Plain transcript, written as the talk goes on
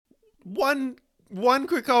One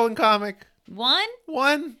Krakoan comic.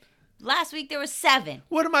 One? Last week there was 7.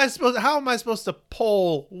 How am I supposed to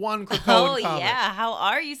poll one Krakoan comic? Oh, yeah. How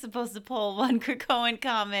are you supposed to poll one Krakoan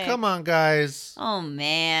comic? Come on, guys. Oh,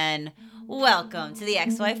 man. Welcome to the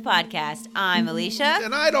Ex-Wife Podcast. I'm Alicia.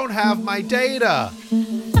 And I don't have my data.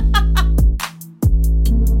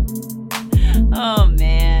 Oh,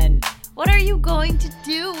 man. What are you going to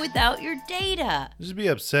do without your data? Just be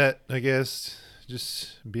upset, I guess.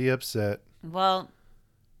 Just be upset. Well...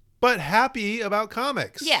 But happy about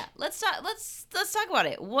comics. Yeah, let's talk about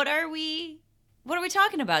it. What are we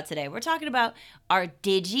talking about today? We're talking about our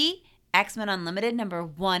Digi, X-Men Unlimited number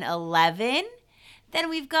 111. Then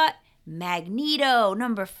we've got Magneto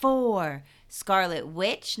number 4, Scarlet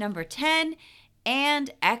Witch number 10,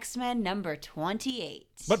 and X-Men number 28.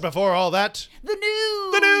 But before all that, the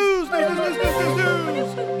news. The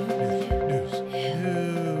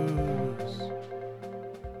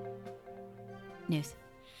news.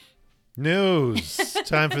 News.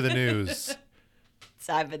 Time for the news.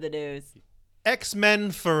 Time for the news.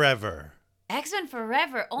 X-Men Forever. X-Men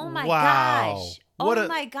Forever. Oh my wow. gosh.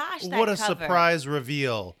 My gosh, that What a cover. surprise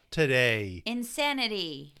reveal today.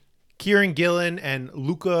 Insanity. Kieran Gillen and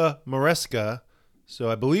Luca Maresca.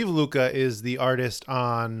 So I believe Luca is the artist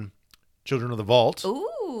on Children of the Vault.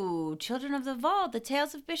 Ooh, Children of the Vault, the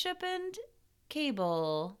Tales of Bishop and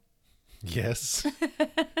Cable. Yes.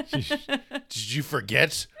 Did you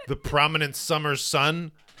forget the prominent summer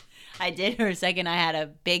sun? I did for a second. I had a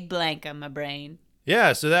big blank on my brain.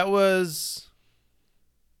 Yeah, so that was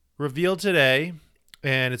revealed today,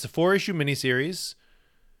 and it's a 4-issue miniseries.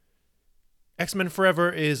 X-Men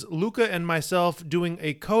Forever is Luca and myself doing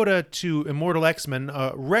a coda to Immortal X-Men,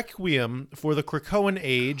 a requiem for the Krakoan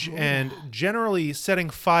age, and generally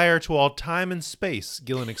setting fire to all time and space,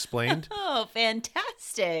 Gillen explained. Oh,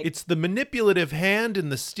 fantastic. It's the manipulative hand in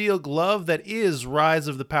the steel glove that is Rise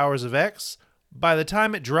of the Powers of X. By the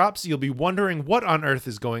time it drops, you'll be wondering what on earth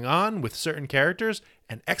is going on with certain characters,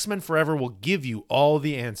 and X-Men Forever will give you all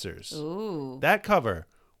the answers. Ooh. That cover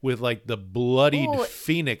with like the bloodied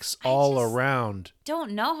phoenix all around.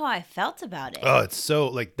 Don't know how I felt about it. Oh, it's so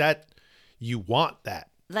like that. You want that.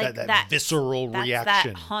 Like that visceral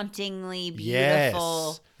reaction. That hauntingly beautiful.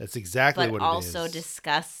 Yes, that's exactly what it is. But also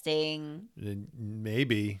disgusting.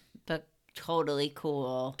 Maybe. But totally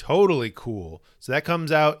cool. Totally cool. So that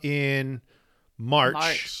comes out in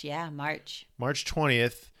March. March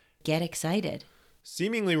 20th. Get excited.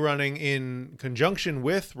 Seemingly running in conjunction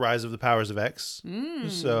with Rise of the Powers of X.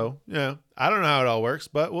 So, yeah, I don't know how it all works,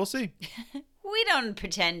 but we'll see. We don't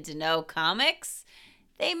pretend to know comics.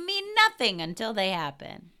 They mean nothing until they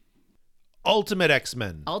happen. Ultimate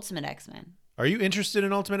X-Men. Ultimate X-Men. Are you interested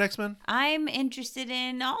in Ultimate X-Men? I'm interested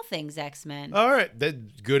in all things X-Men. All right.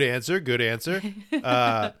 Good answer.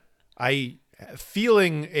 I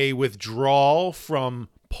feeling a withdrawal from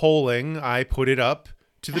polling, I put it up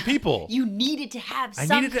to the people. You needed to have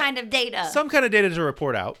some kind of data. Some kind of data to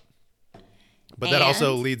report out. But that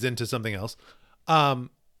also leads into something else.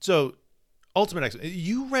 So, Ultimate X-Men.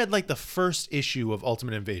 You read like the first issue of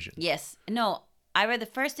Ultimate Invasion. Yes. No, I read the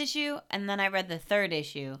first issue, and then I read the third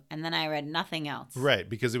issue, and then I read nothing else. Right,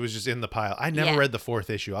 because it was just in the pile. I never read the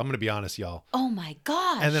 4th issue. I'm going to be honest, y'all. Oh my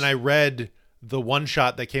gosh. And then I read the one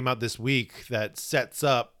shot that came out this week that sets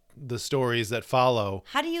up the stories that follow.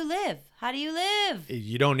 How do you live?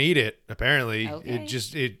 You don't need it, apparently.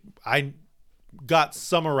 Okay. I got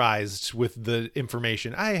summarized with the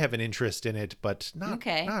information. I have an interest in it, but not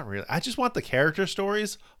really. I just want the character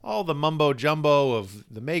stories, all the mumbo jumbo of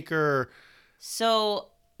the maker. So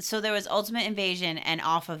there was Ultimate Invasion, and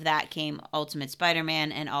off of that came Ultimate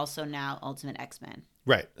Spider-Man, and also now Ultimate X-Men.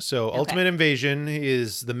 Right. So Ultimate Invasion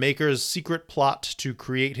is the maker's secret plot to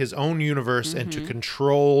create his own universe and to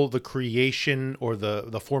control the creation or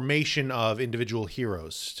the formation of individual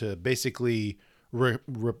heroes, to basically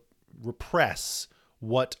repress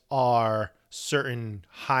what are certain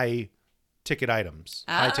high-ticket items,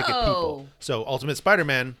 high-ticket people. So Ultimate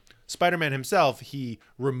Spider-Man himself, he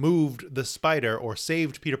removed the spider or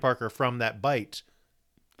saved Peter Parker from that bite.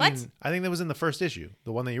 What? I think that was in the first issue,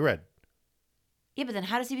 the one that you read. Yeah, but then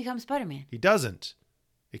how does he become Spider-Man? He doesn't.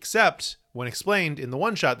 Except when explained in the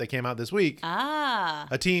one shot that came out this week,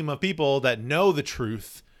 a team of people that know the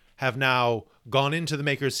truth have now gone into the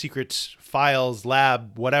maker's secret files,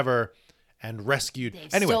 lab, whatever, and rescued.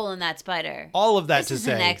 They've stolen that spider. All of that this is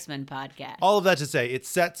an X-Men podcast. All of that to say, it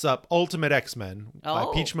sets up Ultimate X-Men by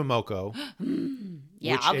Peach Momoko.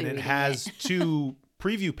 Yeah, I'll be and reading it has 2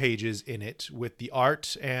 preview pages in it with the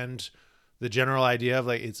art and the general idea of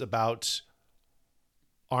like it's about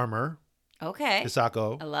armor Okay.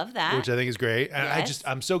 Hisako. I love that. Which I think is great. And Yes.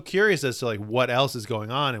 I'm so curious as to like what else is going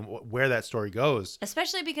on and where that story goes.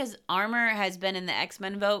 Especially because Armor has been in the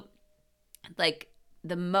X-Men vote like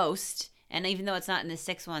the most. And even though it's not in the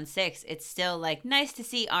 616, it's still like nice to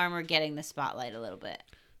see Armor getting the spotlight a little bit.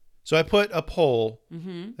 So I put a poll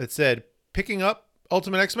that said, picking up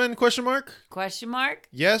Ultimate X-Men, question mark? Question mark?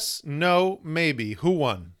 Yes, no, maybe. Who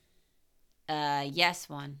won? Yes,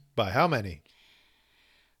 one. By how many?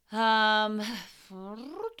 73%.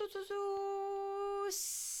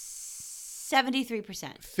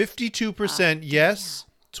 52% yes,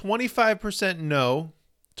 25% no,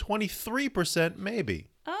 23% maybe.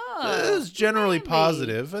 Oh. It is generally maybe.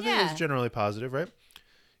 positive. I think Yeah. it's generally positive, right?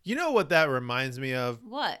 You know what that reminds me of?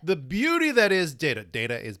 What? The beauty that is data.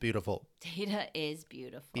 Data is beautiful. Data is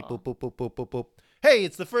beautiful. Beep, boop, boop, boop, boop, boop, boop. Hey,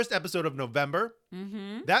 it's the first episode of November.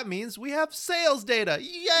 Mm-hmm. That means we have sales data.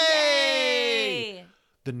 Yay! Yay!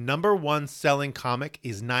 The number one selling comic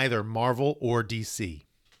is neither Marvel or DC.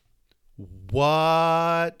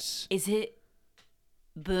 What? Is it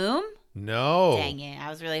Boom? No. Dang it. I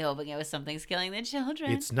was really hoping it was Something's Killing the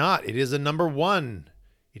Children. It's not. It is a number one.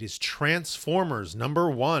 It is Transformers number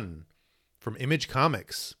one from Image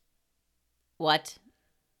Comics. What?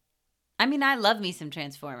 I mean, I love me some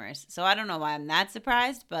Transformers, so I don't know why I'm that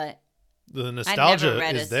surprised, but The I nostalgia never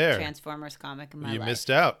read is a there. Transformers comic in my You life. missed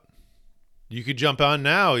out. You could jump on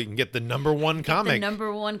now. You can get the number one Get comic the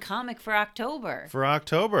number one comic for October. for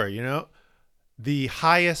October. You know, the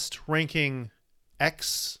highest ranking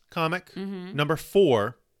X comic, number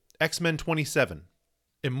 4, X-Men 27.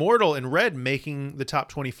 Immortal and Red making the top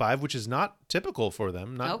 25, which is not typical for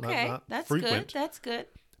them. Not That's frequent. good. That's good.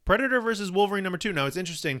 Predator versus Wolverine number 2. Now, it's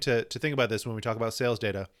interesting to think about this when we talk about sales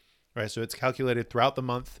data, right? So it's calculated throughout the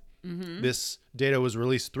month. This data was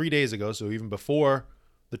released 3 days ago, so even before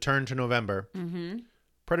the turn to November.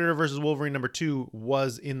 Predator versus Wolverine number 2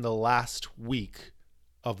 was in the last week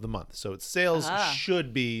of the month. So its sales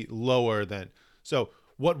should be lower than. So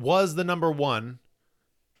what was the number 1?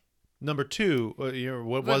 Number 2,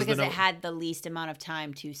 what was the because number? it had the least amount of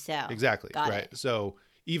time to sell. Exactly. Got right. it. So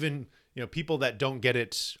even, people that don't get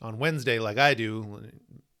it on Wednesday like I do,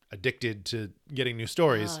 addicted to getting new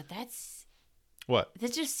stories. Oh, What?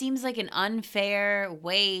 that just seems like an unfair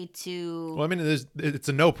way to. Well, I mean, it's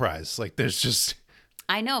a no prize. Like there's just.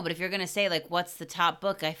 I know, but if you're going to say, like, what's the top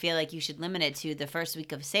book, I feel like you should limit it to the first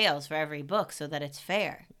week of sales for every book so that it's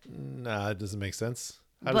fair. Nah, it doesn't make sense.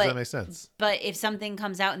 How does that make sense? But if something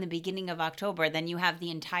comes out in the beginning of October, then you have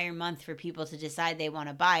the entire month for people to decide they want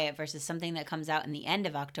to buy it versus something that comes out in the end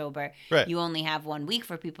of October. Right. You only have 1 week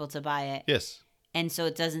for people to buy it. Yes. And so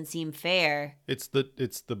it doesn't seem fair. It's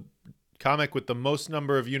the comic with the most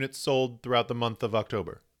number of units sold throughout the month of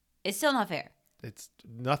October. It's still not fair. It's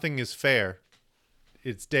nothing is fair.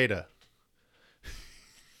 It's data.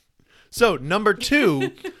 So number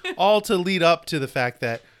 2, all to lead up to the fact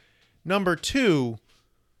that number 2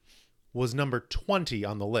 was number 20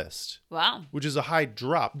 on the list. Wow. Which is a high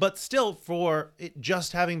drop. But still, for it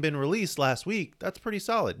just having been released last week, that's pretty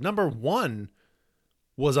solid. Number 1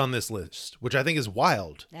 was on this list, which I think is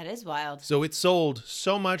wild. That is wild. So it sold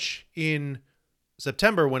so much in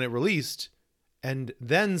September when it released, and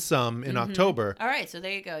then some in October. All right, so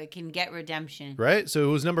there you go. It can get redemption. Right? So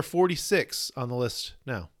it was number 46 on the list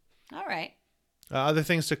now. All right. Other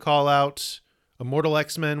things to call out. Immortal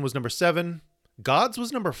X-Men was number 7. Gods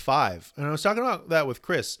was number 5. And I was talking about that with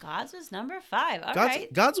Chris. Gods was number 5. All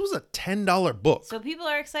right. Gods was a $10 book. So people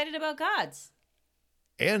are excited about Gods.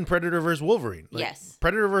 And Predator vs. Wolverine. Yes.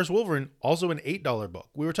 Predator vs. Wolverine, also an $8 book.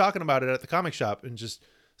 We were talking about it at the comic shop and just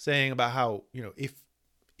saying about how,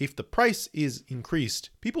 if the price is increased,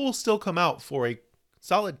 people will still come out for a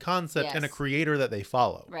solid concept and a creator that they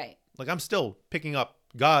follow. Right. Like I'm still picking up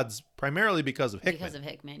Gods primarily because of Hickman. Because of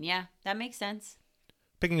Hickman. Yeah, that makes sense.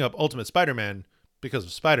 Picking up Ultimate Spider-Man because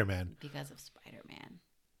of Spider-Man. Because of Spider-Man.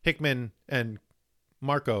 Hickman and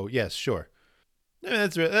Marco, yes, sure. I mean,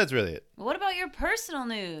 that's really it. What about your personal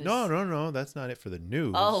news? No, that's not it for the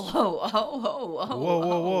news. Oh.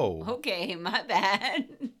 Whoa. Okay, my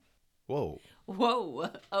bad. Whoa.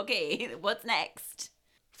 Okay, what's next?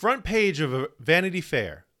 Front page of Vanity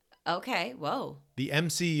Fair. Okay, whoa. The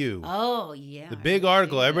MCU. Oh, yeah. The big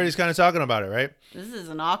article. Everybody's kind of talking about it, right? This is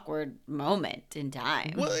an awkward moment in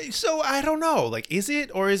time. Well, so I don't know. Like, is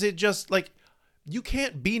it, or is it just like, you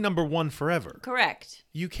can't be number 1 forever. Correct.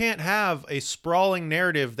 You can't have a sprawling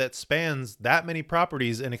narrative that spans that many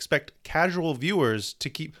properties and expect casual viewers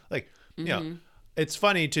to keep, like, it's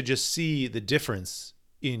funny to just see the difference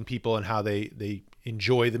in people and how they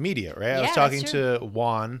enjoy the media, right? I was talking to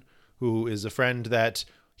Juan, who is a friend that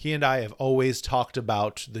he and I have always talked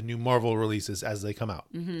about the new Marvel releases as they come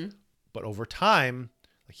out. Mm-hmm. But over time,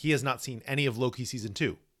 he has not seen any of Loki season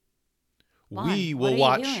 2. Vaughn, We what will are you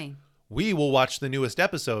watch. doing? We will watch the newest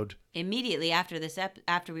episode Immediately after this,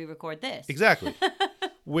 after we record this. exactly,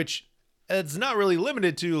 which it's not really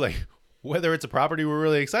limited to like whether it's a property we're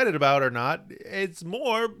really excited about or not. It's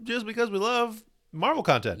more just because we love Marvel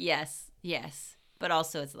content. Yes, but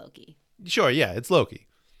also it's Loki. Sure, yeah, it's Loki.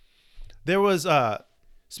 There was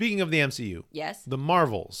speaking of the MCU, Yes. the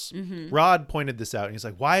Marvels. Rod pointed this out, and he's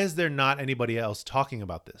like, "Why is there not anybody else talking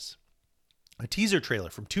about this?" A teaser trailer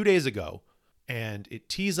from 2 days ago. And it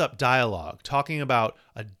tees up dialogue talking about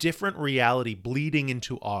a different reality bleeding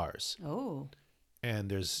into ours. Oh. And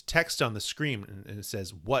there's text on the screen and it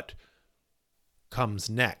says, "What comes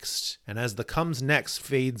next?" And as the "comes next"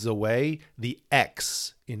 fades away, the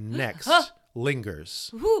X in next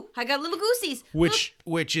lingers. Woo, I got little goosies.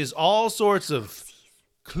 Which is all sorts of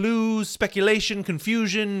clues, speculation,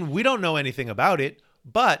 confusion. We don't know anything about it.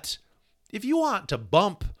 But if you want to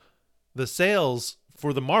bump the sales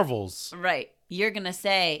for the Marvels. Right. You're going to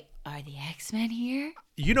say, are the X-Men here?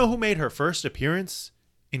 You know who made her first appearance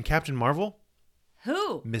in Captain Marvel?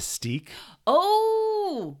 Who? Mystique.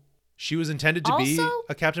 Oh. She was intended to be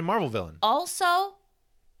a Captain Marvel villain. Also,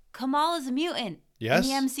 Kamala's a mutant Yes. in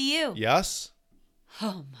the MCU. Yes.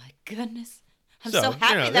 Oh, my goodness. I'm So, so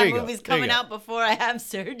happy there that you go. movie's There you coming go. out before I have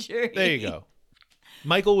surgery. There you go.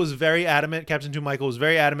 Michael was very adamant, Captain 2 Michael was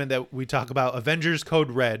very adamant that we talk about Avengers Code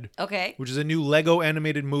Red, Okay. which is a new Lego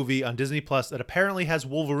animated movie on Disney Plus that apparently has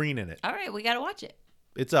Wolverine in it. All right, we got to watch it.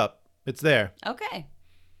 It's up. It's there. Okay.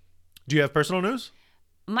 Do you have personal news?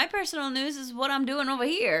 My personal news is what I'm doing over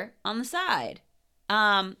here on the side.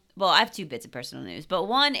 Well, I have 2 bits of personal news, but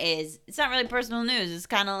one is, it's not really personal news. It's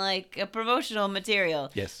kind of like a promotional material.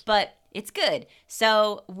 Yes. But it's good.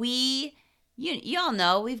 So you all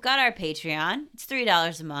know we've got our Patreon. It's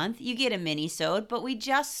 $3 a month. You get a mini-sode, but we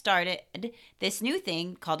just started this new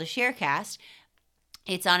thing called a Sharecast.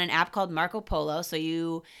 It's on an app called Marco Polo, so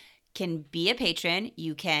you can be a patron.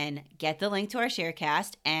 You can get the link to our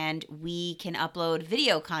Sharecast, and we can upload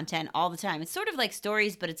video content all the time. It's sort of like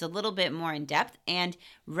stories, but it's a little bit more in depth. And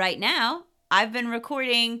right now, I've been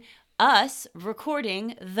recording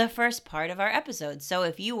the first part of our episode. So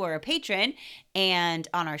if you were a patron and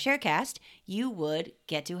on our Sharecast, you would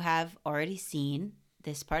get to have already seen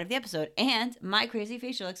this part of the episode and my crazy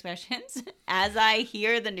facial expressions as I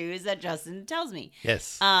hear the news that Justin tells me.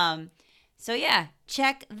 Yes. So yeah,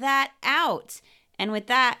 check that out. And with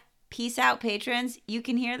that, peace out, patrons. You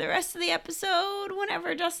can hear the rest of the episode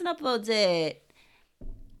whenever Justin uploads it.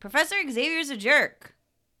 Professor Xavier's a jerk.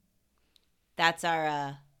 That's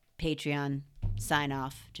our Patreon sign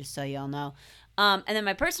off, just so y'all know. And then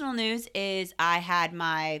my personal news is I had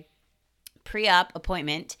my pre-op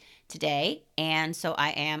appointment today, and so I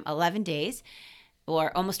am 11 days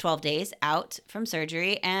or almost 12 days out from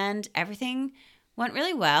surgery, and everything went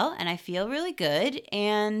really well, and I feel really good,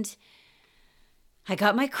 and I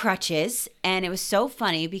got my crutches, and it was so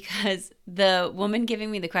funny because the woman giving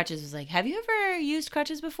me the crutches was like, "Have you ever used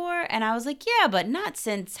crutches before?" And I was like, "Yeah, but not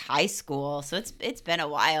since high school, so it's been a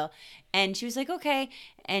while." And she was like, "Okay."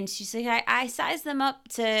 And she's like, I sized them up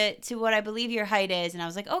to what I believe your height is. And I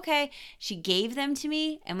was like, "Okay." She gave them to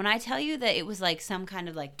me. And when I tell you that it was like some kind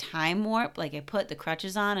of like time warp, like I put the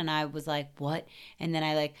crutches on and I was like, "What?" And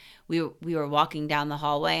then we were walking down the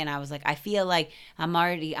hallway and I was like, "I feel like I'm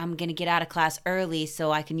going to get out of class early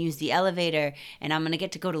so I can use the elevator and I'm going to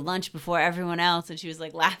get to go to lunch before everyone else." And she was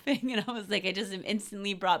like laughing. And I was like, I just am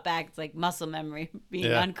instantly brought back. It's like muscle memory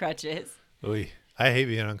being on crutches. Oy. I hate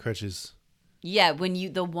being on crutches. Yeah,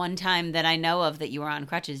 the one time that I know of that you were on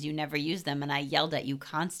crutches, you never used them, and I yelled at you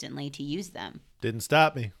constantly to use them. Didn't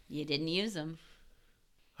stop me. You didn't use them.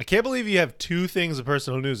 I can't believe you have 2 things of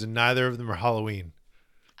personal news and neither of them are Halloween.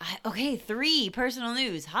 Okay, 3 personal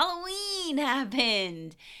news. Halloween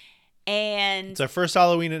happened, and It's our first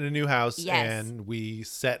Halloween in a new house, Yes. and we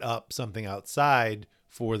set up something outside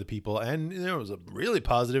for the people, and there was a really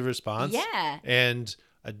positive response. Yeah. And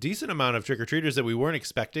a decent amount of trick-or-treaters that we weren't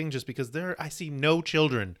expecting just because I see no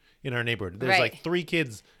children in our neighborhood. There's Right. like 3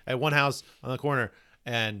 kids at one house on the corner,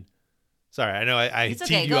 and sorry, I know I it's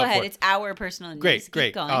teed okay. you Go up ahead. for it. It's our personal news. Great, Keep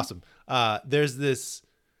great, going. awesome.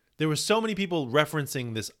 There were so many people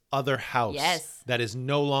referencing this other house Yes. that is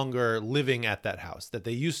no longer living at that house, that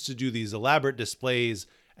they used to do these elaborate displays,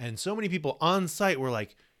 and so many people on site were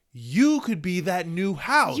like, "You could be that new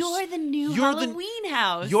house. You're the new Halloween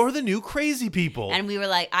house. You're the new crazy people." And we were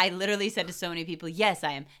like, I literally said to so many people, "Yes,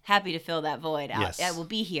 I am happy to fill that void out. Yes. It will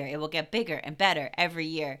be here. It will get bigger and better every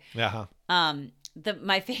year." Uh-huh.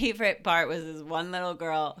 my favorite part was this one little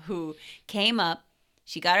girl who came up.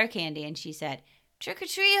 She got her candy and she said, "Trick or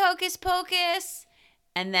treat, Hocus Pocus,"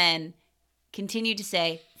 and then continued to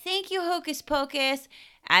say, "Thank you, Hocus Pocus,"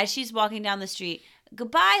 as she's walking down the street.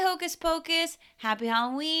 "Goodbye, Hocus Pocus. Happy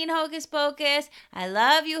Halloween, Hocus Pocus. I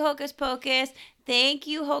love you, Hocus Pocus. Thank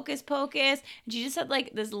you, Hocus Pocus." And she just had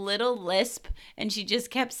like this little lisp, and she just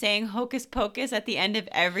kept saying Hocus Pocus at the end of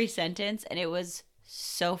every sentence, and it was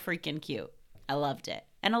so freaking cute. I loved it.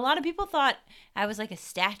 And a lot of people thought I was like a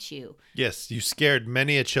statue. Yes, you scared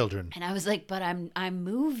many a children. And I was like, but I'm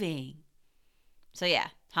moving. So yeah,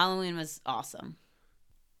 Halloween was awesome.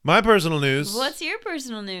 My personal news. What's your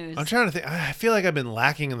personal news? I'm trying to think. I feel like I've been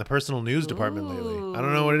lacking in the personal news department lately. I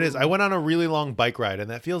don't know what it is. I went on a really long bike ride, and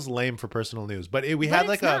that feels lame for personal news. But we had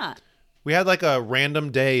like a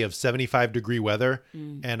random day of 75-degree weather,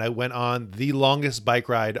 and I went on the longest bike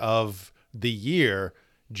ride of the year,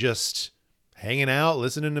 just hanging out,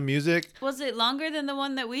 listening to music. Was it longer than the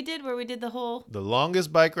one that we did, where we did the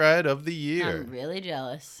longest bike ride of the year? I'm really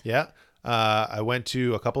jealous. Yeah. I went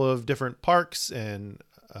to a couple of different parks and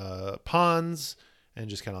ponds and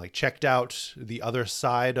just kind of like checked out the other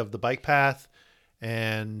side of the bike path.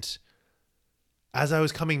 And as I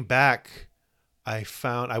was coming back, I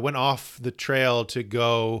went off the trail to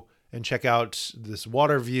go and check out this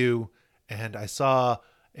water view, and I saw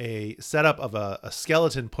a setup of a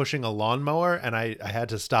skeleton pushing a lawnmower, and I had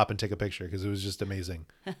to stop and take a picture because it was just amazing.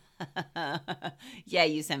 Yeah,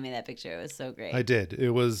 you sent me that picture. It was so great. I did.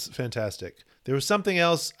 It was fantastic. There was something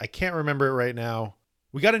else. I can't remember it right now.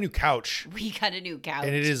 We got a new couch. And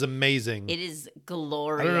it is amazing. It is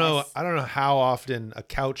glorious. I don't know how often a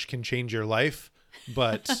couch can change your life,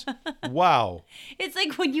 but wow. It's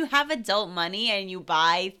like when you have adult money and you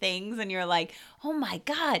buy things and you're like, "Oh my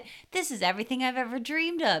God, this is everything I've ever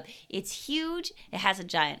dreamed of. It's huge. It has a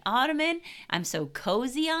giant ottoman. I'm so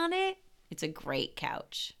cozy on it." It's a great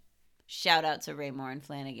couch. Shout out to Raymore and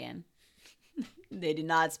Flanagan. They did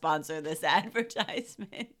not sponsor this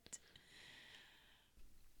advertisement.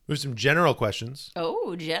 There's some general questions.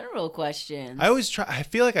 Oh, general questions. I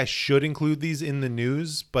feel like I should include these in the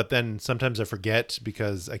news, but then sometimes I forget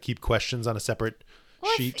because I keep questions on a separate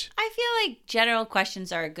sheet. I feel like general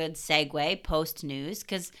questions are a good segue post-news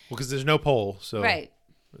because there's no poll. So right.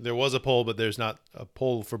 There was a poll, but there's not a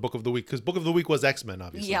poll for Book of the Week because Book of the Week was X-Men,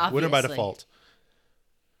 obviously. Yeah, obviously. Winner by default.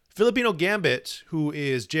 Filipino Gambit, who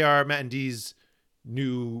is J.R. Matt and D's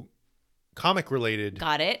new comic-related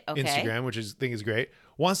Instagram, which I think is great,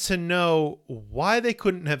 wants to know why they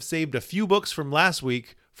couldn't have saved a few books from last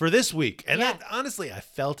week for this week. And that, honestly, I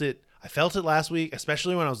felt it last week,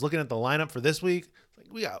 especially when I was looking at the lineup for this week.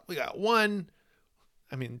 Like we got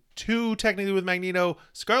two technically with Magneto,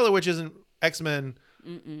 Scarlet, which isn't X-Men.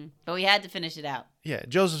 But we had to finish it out. Yeah,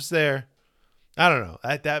 Joseph's there. I don't know.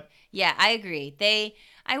 Yeah, I agree.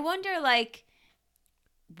 I wonder like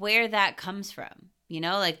where that comes from. You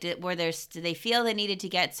know, like did they feel they needed to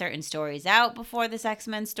get certain stories out before this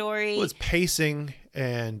X-Men story? Well, it's pacing,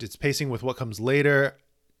 and it's pacing with what comes later.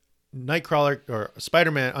 Nightcrawler or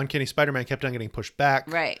Spider-Man, Uncanny Spider-Man kept on getting pushed back.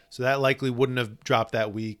 Right. So that likely wouldn't have dropped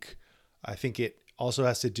that week. I think it also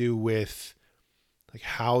has to do with like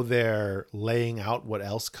how they're laying out what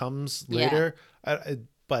else comes later. Yeah.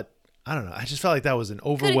 But I don't know. I just felt like that was an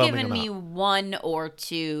overwhelming amount. Could have given me one or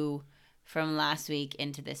two from last week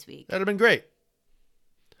into this week. That'd have been great.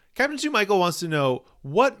 Captain Sue Michael wants to know,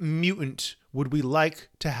 what mutant would we like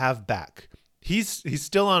to have back? He's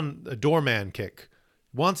still on a Doorman kick.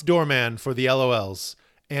 Wants Doorman for the LOLs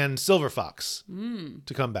and Silver Fox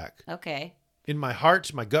to come back. Okay. In my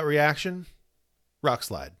heart, my gut reaction, Rock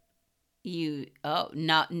Slide.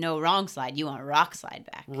 No Wrong Slide. You want Rock Slide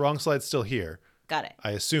back. Wrong Slide's still here. Got it.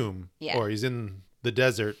 I assume. Yeah. Or he's in the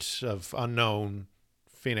desert of unknown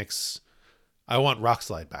Phoenix. I want Rock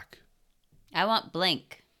Slide back. I want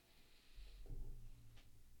Blink.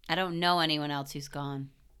 I don't know anyone else who's gone.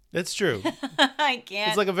 It's true. I can't.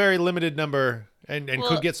 It's like a very limited number and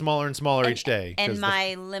could get smaller and smaller each day. And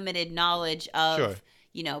my limited knowledge of,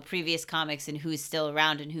 previous comics and who's still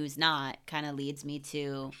around and who's not kind of leads me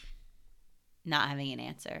to not having an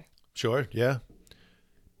answer. Sure, yeah.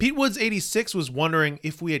 Pete Woods 86 was wondering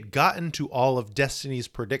if we had gotten to all of Destiny's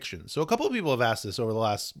predictions. So a couple of people have asked this over the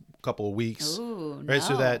last couple of weeks. Ooh, right? No.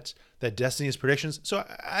 So that Destiny's predictions. So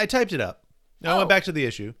I typed it up. Now I went back to the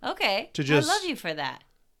issue. Okay. To just I love you for that.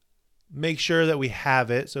 Make sure that we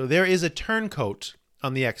have it. So there is a turncoat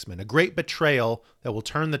on the X-Men, a great betrayal that will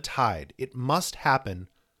turn the tide. It must happen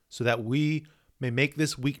so that we may make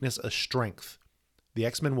this weakness a strength. The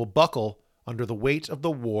X-Men will buckle under the weight of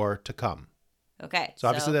the war to come. Okay. So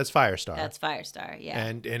obviously that's Firestar. That's Firestar, yeah.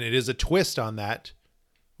 And it is a twist on that,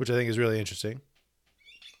 which I think is really interesting.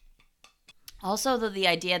 Also, the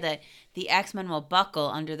idea that the X-Men will buckle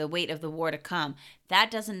under the weight of the war to come,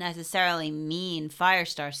 that doesn't necessarily mean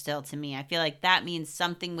Firestar still to me. I feel like that means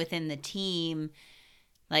something within the team,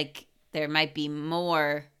 like there might be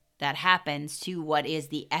more that happens to what is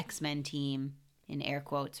the X-Men team, in air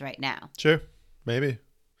quotes, right now. Sure, maybe.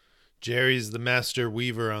 Jerry's the master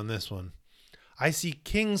weaver on this one. I see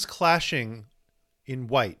kings clashing in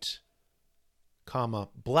white, comma,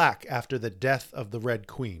 black after the death of the Red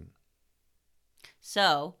Queen.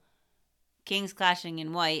 So, kings clashing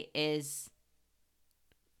in white is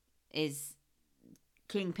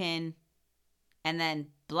Kingpin, and then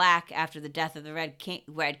black after the death of the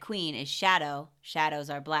Red Queen is Shadow. Shadows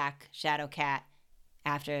are black. Shadow Cat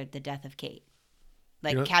after the death of Kate.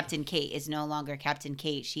 Like Captain Kate is no longer Captain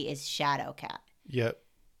Kate. She is Shadow Cat. Yep.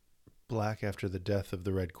 Black after the death of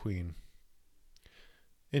the Red Queen.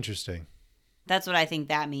 Interesting. That's what I think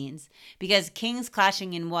that means. Because kings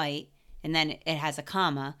clashing in white, and then it has a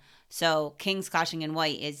comma. So kings clashing in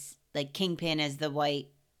white is like Kingpin as the White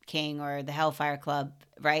King or the Hellfire Club,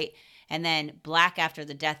 right? And then black after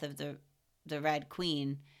the death of the Red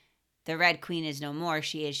Queen. The Red Queen is no more.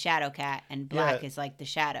 She is Shadowcat, and black is like the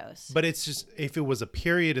shadows. But it's just, if it was a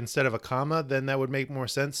period instead of a comma, then that would make more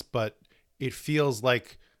sense. But it feels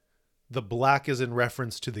like the black is in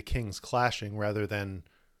reference to the kings clashing rather than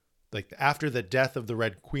like after the death of the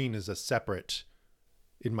Red Queen is a separate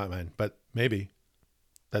in my mind. But maybe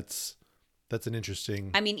that's an interesting.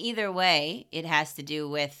 I mean, either way, it has to do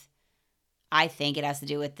with, I think it has to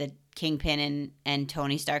do with the Kingpin and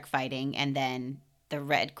Tony Stark fighting, and then the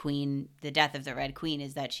Red Queen, the death of the Red Queen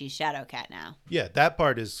is that she's Shadowcat now. Yeah, that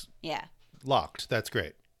part is yeah locked. That's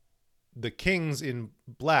great. The kings in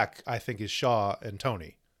black, I think, is Shaw and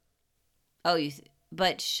Tony. Oh,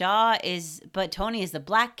 but Tony is the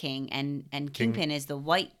Black King, and Kingpin is the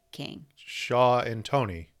White King. Shaw and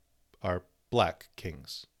Tony are black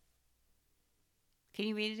kings. Can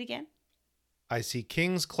you read it again? I see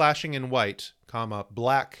kings clashing in white, comma,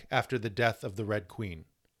 black after the death of the Red Queen.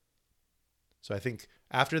 So I think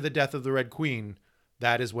after the death of the Red Queen,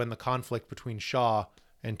 that is when the conflict between Shaw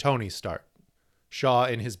and Tony start. Shaw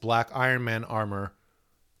in his black Iron Man armor,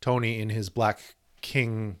 Tony in his black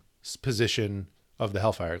king's position of the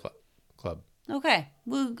Hellfire Club. Okay,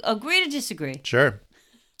 we'll agree to disagree. Sure.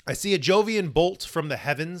 I see a Jovian bolt from the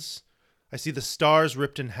heavens. I see the stars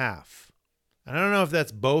ripped in half. And I don't know if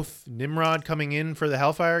that's both Nimrod coming in for the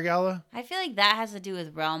Hellfire Gala. I feel like that has to do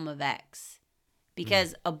with Realm of X.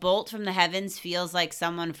 Because a bolt from the heavens feels like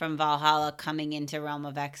someone from Valhalla coming into Realm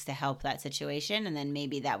of X to help that situation. And then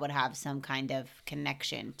maybe that would have some kind of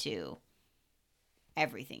connection to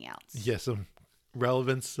everything else. Yeah, some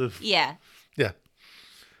relevance of... Yeah. Yeah.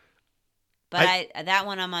 But that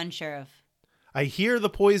one I'm unsure of. I hear the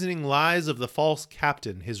poisoning lies of the false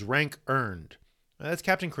captain, his rank earned. That's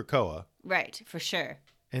Captain Krakoa. Right, for sure.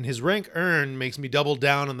 And his rank earned makes me double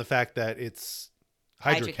down on the fact that it's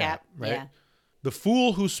Hydra Cap, right? Yeah. The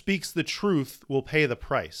fool who speaks the truth will pay the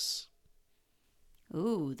price.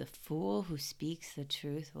 Ooh, the fool who speaks the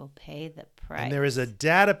truth will pay the price. And there is a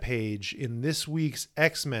data page in this week's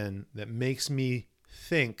X-Men that makes me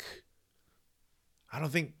think, I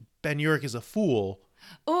don't think Ben Urich is a fool.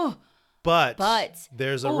 Oh, but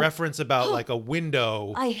there's a reference about like a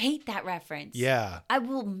window. I hate that reference. Yeah. I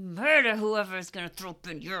will murder whoever is going to throw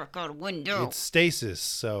Ben Urich out a window. It's stasis,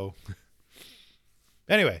 so.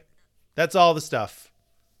 Anyway, that's all the stuff.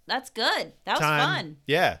 That's good. That was fun.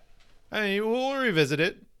 Yeah. I mean, we'll revisit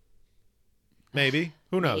it. Maybe.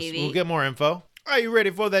 Who knows? Maybe. We'll get more info. Are you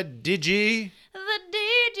ready for that Digi? The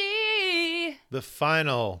Digi. The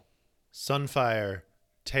final Sunfire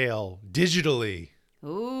tale digitally.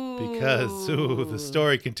 Ooh. Because the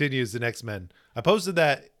story continues in X-Men. I posted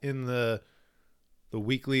that in the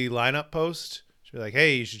weekly lineup post. Should be like,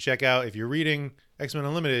 hey, you should check out, if you're reading X-Men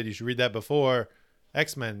Unlimited, you should read that before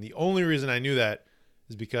X-Men. The only reason I knew that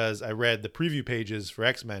is because I read the preview pages for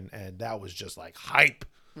X-Men, and that was just like hype.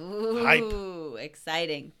 Ooh, hype.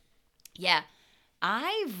 Exciting. Yeah.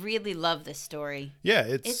 I really love this story. Yeah,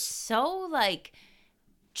 it's so like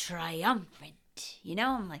triumphant. You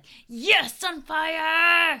know, I'm like, yes, on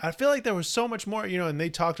fire. I feel like there was so much more, and they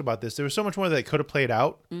talked about this. There was so much more that could have played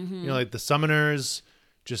out. Mm-hmm. Like the summoners,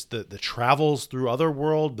 just the travels through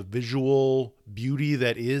Otherworld, the visual beauty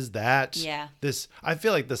that is that. Yeah. I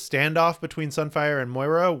feel like the standoff between Sunfire and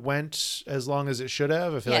Moira went as long as it should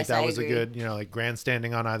have. I feel like that was a good, like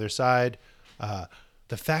grandstanding on either side.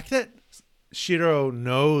 The fact that Shiro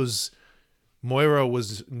knows Moira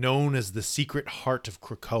was known as the secret heart of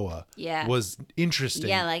Krakoa. Yeah. Was interesting.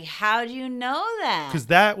 Yeah, like, how do you know that? Because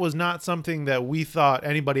that was not something that we thought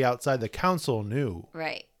anybody outside the council knew.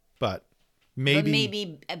 Right. But But maybe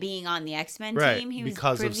maybe being on the X-Men right, team, he was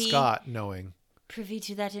because of Scott knowing. privy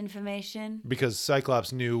to that information. Because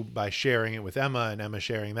Cyclops knew by sharing it with Emma and Emma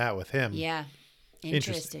sharing that with him. Yeah.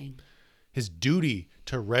 Interesting. His duty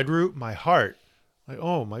to Redroot my heart. Like,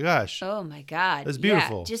 oh my gosh. Oh my God. That's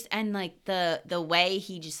beautiful. Yeah, just and like the way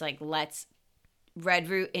he just like lets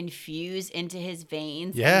Redroot infuse into his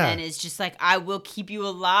veins. Yeah. And then is just like, I will keep you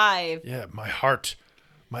alive. Yeah,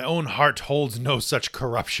 my own heart holds no such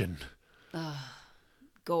corruption.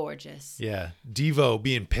 Gorgeous. Yeah. Devo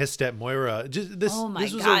being pissed at Moira. This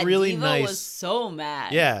was God, a really Devo nice was so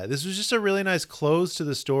mad. Yeah, this was just a really nice close to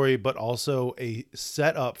the story, but also a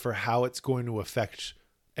setup for how it's going to affect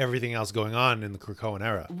everything else going on in the Krakoan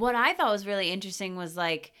era. What I thought was really interesting was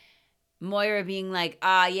like Moira being like,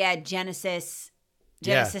 Genesis's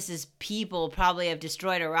people probably have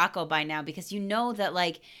destroyed Arakko by now, because you know that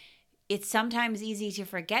like it's sometimes easy to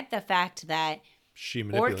forget the fact that She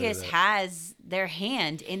manipulated Orcus it. has their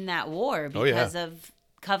hand in that war because of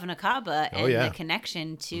Kavnakaba and the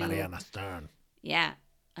connection to Mariana Stern. Yeah.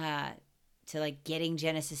 To like getting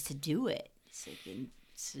Genesis to do it. It's like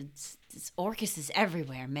it's Orcus is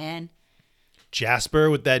everywhere, man. Jasper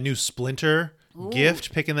with that new Splinter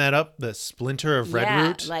gift, picking that up, the Splinter of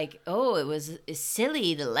Redroot. Like, it's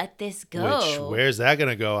silly to let this go. Where's that going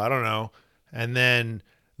to go? I don't know. And then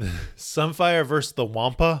Sunfire versus the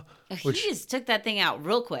Wampa. He just took that thing out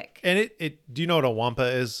real quick. And it do you know what a Wampa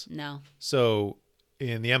is? No. So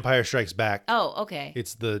in The Empire Strikes Back. Oh, okay.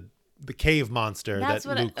 It's the cave monster that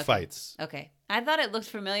Luke fights. Okay. I thought it looked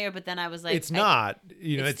familiar, but then I was like, it's not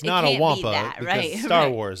a can't Wampa be that, because right? it's Star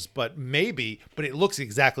Wars, but it looks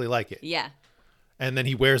exactly like it. Yeah. And then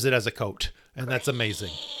he wears it as a coat, and that's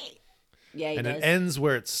amazing. Yeah, he and does. it ends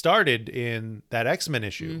where it started in that X-Men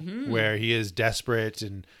issue, where he is desperate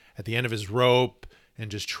and at the end of his rope and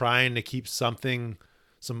just trying to keep some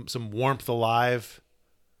warmth alive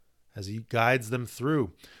as he guides them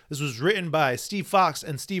through. This was written by Steve Fox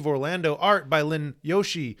and Steve Orlando. Art by Lynn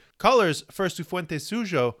Yoshi. Colors, First Fuentes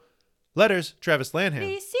Sujo. Letters, Travis Lanham.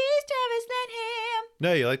 This is Travis Lanham.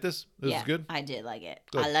 No, you like this? This is good? I did like it.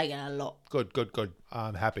 Good. I like it a lot. Good.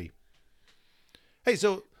 I'm happy. Hey,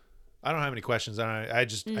 so I don't have any questions. I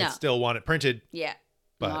still want it printed. Yeah.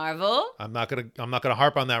 But Marvel. I'm not gonna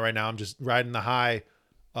harp on that right now. I'm just riding the high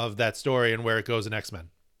of that story and where it goes in X-Men.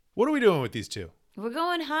 What are we doing with these two? We're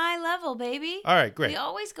going high level, baby. All right, great. We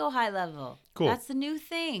always go high level. Cool. That's the new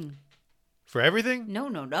thing. For everything? No.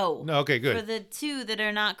 No, okay, good. For the two that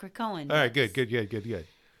are not Krakoan. All right, good.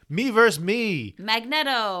 Me versus me.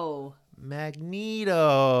 Magneto.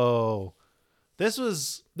 This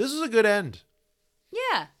was a good end.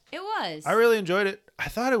 Yeah, it was. I really enjoyed it. I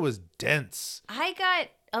thought it was dense. I got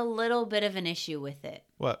a little bit of an issue with it.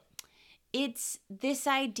 What? It's this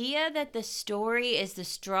idea that the story is the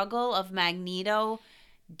struggle of Magneto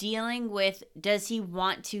dealing with, does he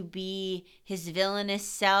want to be his villainous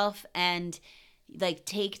self and like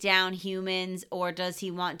take down humans, or does he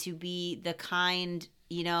want to be the kind,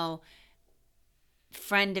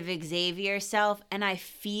 friend of Xavier self? And I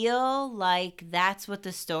feel like that's what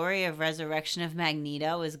the story of Resurrection of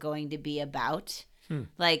Magneto is going to be about.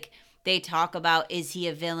 Like, they talk about, is he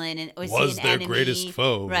a villain and is he an enemy? Greatest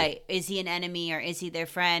foe? Right. Is he an enemy or is he their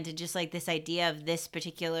friend? And just like this idea of this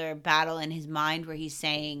particular battle in his mind where he's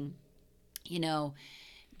saying,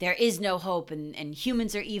 there is no hope and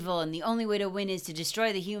humans are evil and the only way to win is to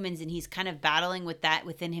destroy the humans, and he's kind of battling with that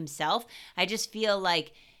within himself. I just feel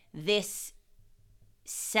like this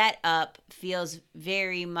setup feels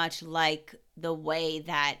very much like the way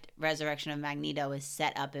that Resurrection of Magneto is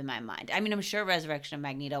set up in my mind. I mean, I'm sure Resurrection of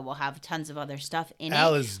Magneto will have tons of other stuff in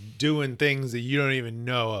Al it. is doing things that you don't even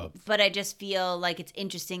know of. But I just feel like it's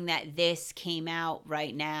interesting that this came out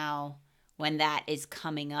right now when that is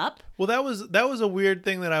coming up. Well, that was a weird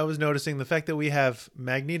thing that I was noticing. The fact that we have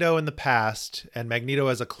Magneto in the past and Magneto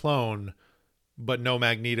as a clone, but no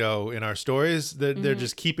Magneto in our stories. They're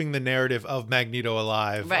just keeping the narrative of Magneto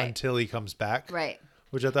alive until he comes back. Right.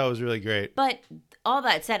 Which I thought was really great. But all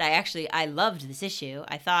that said, I loved this issue.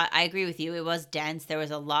 I agree with you. It was dense. There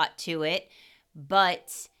was a lot to it.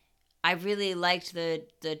 But I really liked the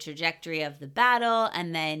trajectory of the battle.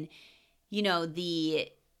 And then,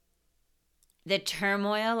 the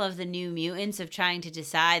turmoil of the New Mutants of trying to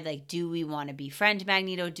decide, like, do we want to befriend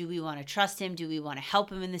Magneto? Do we want to trust him? Do we want to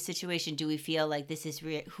help him in this situation? Do we feel like this is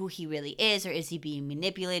who he really is? Or is he being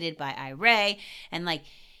manipulated by Ray? And, like,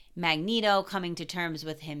 Magneto coming to terms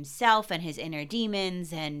with himself and his inner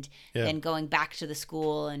demons, and Yeah. then going back to the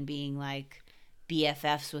school and being like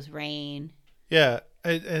BFFs with Rain. Yeah,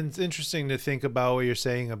 and it's interesting to think about what you're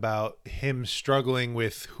saying about him struggling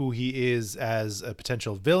with who he is as a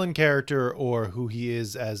potential villain character, or who he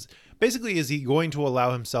is as basically, is he going to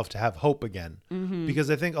allow himself to have hope again? Mm-hmm. Because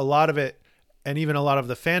I think a lot of it, and even a lot of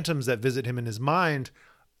the phantoms that visit him in his mind,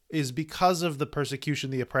 is because of the persecution,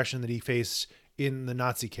 the oppression that he faced in the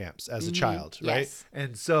Nazi camps as a child, right? Yes.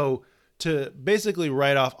 And so to basically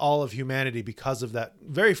write off all of humanity because of that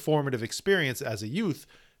very formative experience as a youth,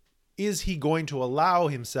 is he going to allow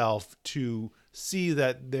himself to see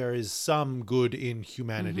that there is some good in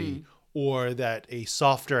humanity, or that a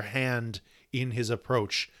softer hand in his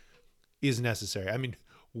approach is necessary? I mean,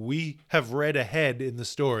 we have read ahead in the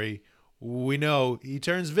story. We know he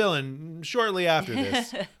turns villain shortly after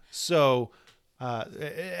this. So,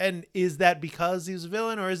 and is that because he was a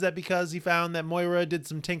villain, or is that because he found that Moira did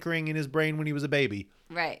some tinkering in his brain when he was a baby?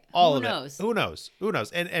 Right. All Who of knows? it. Who knows? Who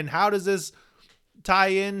knows? And how does this tie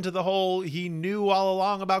into the whole he knew all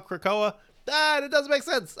along about Krakoa? It doesn't make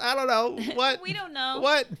sense. I don't know. What? We don't know.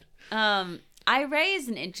 What? Iray is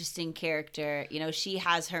an interesting character. You know, she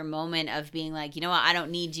has her moment of being like, you know what, I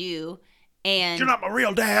don't need you. And You're not my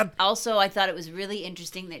real dad. also, I thought it was really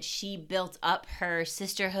interesting that she built up her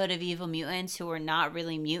sisterhood of evil mutants who are not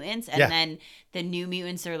really mutants, and Yeah. then the new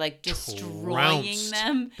mutants are like destroying Trounced.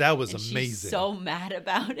 them. That was and amazing. She's so mad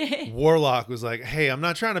about it. Warlock was like, hey, I'm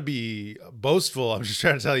not trying to be boastful. I'm just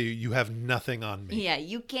trying to tell you, you have nothing on me. Yeah,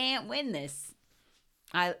 you can't win this.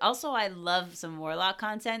 I love some Warlock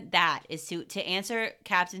content. That is to answer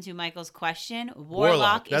Captain Two Michael's question.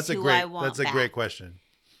 Warlock is who I want That's a back. great question.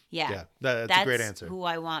 Yeah, That's a great answer. Who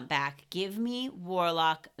I want back. Give me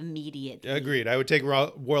Warlock immediately. Agreed. I would take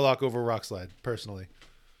Warlock over Rockslide, personally.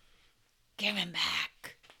 Give him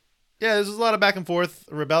back. Yeah, there's a lot of back and forth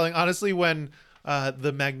rebelling. Honestly, when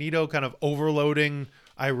the Magneto kind of overloading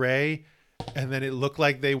Iray, and then it looked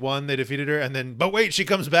like they won, they defeated her, and then, but wait, she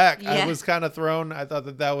comes back. Yeah. I was kind of thrown. I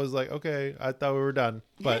thought that was like, okay, I thought we were done.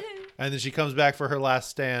 But, and then she comes back for her last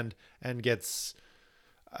stand and gets,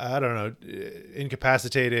 I don't know,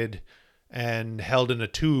 incapacitated and held in a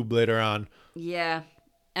tube later on. Yeah.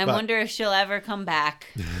 I But- wonder if she'll ever come back.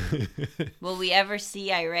 Will we ever see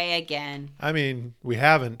Iray again? I mean, we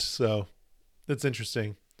haven't, so that's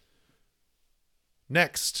interesting.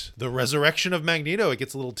 Next, the resurrection of Magneto. It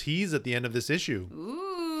gets a little tease at the end of this issue.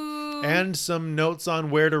 Ooh. And some notes on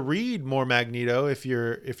where to read more Magneto if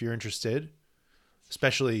you're interested,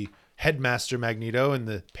 especially Headmaster Magneto in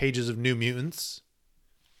the pages of New Mutants.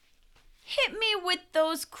 Hit me with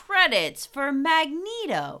those credits for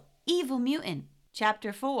Magneto, Evil Mutant,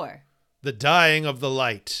 Chapter 4. The Dying of the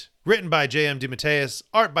Light, written by J.M. DeMatteis,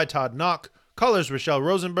 art by Todd Knock, colors Rochelle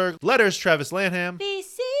Rosenberg, letters Travis Lanham,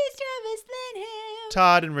 BC's Travis Lanham.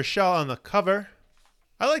 Todd and Rochelle on the cover.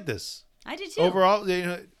 I like this. I did too. Overall, you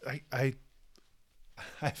know, I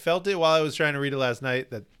felt it while I was trying to read it last night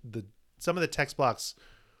that some of the text blocks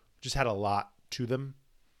just had a lot to them.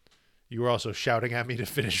 You were also shouting at me to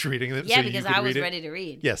finish reading them. Yeah, so because you could I was read it. ready to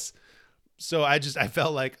read. Yes. So I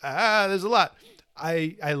felt like, there's a lot.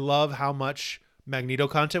 I love how much Magneto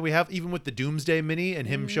content we have, even with the Doomsday mini and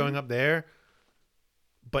him showing up there.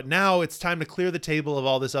 But now it's time to clear the table of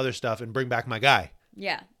all this other stuff and bring back my guy.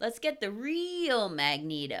 Yeah, let's get the real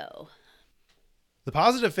Magneto. The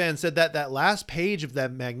Positive Fan said that last page of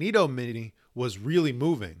that Magneto mini was really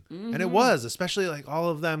moving. And it was, especially like all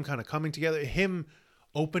of them kind of coming together. Him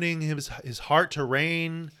opening his heart to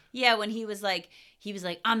Rain. Yeah, when he was like,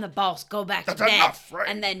 I'm the boss, go back to That's bed. enough, Rain.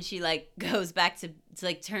 And then she like goes back to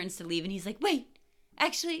like turns to leave, and he's like, wait,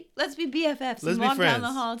 actually, let's be BFFs Let's and be walk down friends.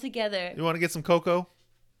 the hall together. You want to get some cocoa?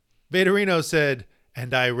 Vaderino said,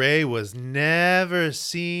 and Iray was never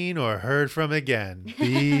seen or heard from again.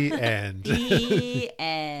 The end. The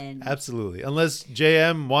end. Absolutely. Unless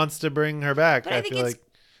JM wants to bring her back. But I feel like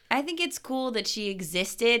I think it's cool that she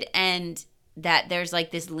existed, and that there's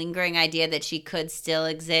like this lingering idea that she could still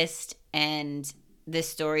exist, and this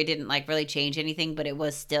story didn't like really change anything, but it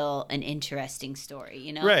was still an interesting story,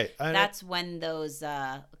 you know? Right. That's when those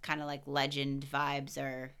kind of like legend vibes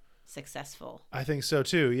are successful. I think so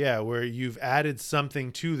too. Yeah, where you've added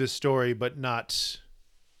something to the story but not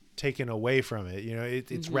taken away from it. You know,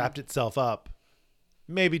 it's wrapped itself up,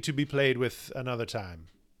 maybe to be played with another time.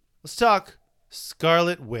 Let's talk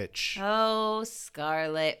Scarlet Witch. Oh,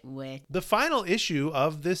 Scarlet Witch. The final issue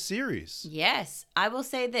of this series. Yes, I will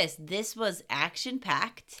say this. This was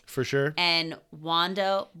action-packed. For sure. And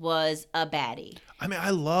Wanda was a baddie. I mean,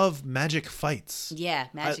 I love magic fights. Yeah,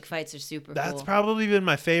 magic fights are super cool. That's probably been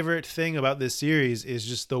my favorite thing about this series is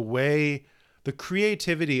just the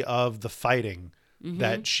creativity of the fighting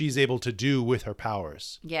that she's able to do with her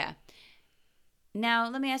powers. Yeah. Now,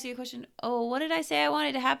 let me ask you a question. Oh, what did I say I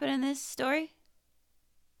wanted to happen in this story?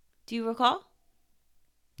 Do you recall?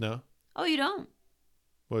 No? Oh, you don't?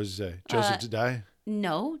 What did you say? Joseph to die?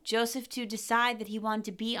 No, Joseph to decide that he wanted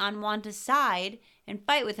to be on Wanda's side and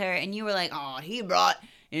fight with her, and you were like, "Oh, he brought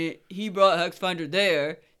Hexfinder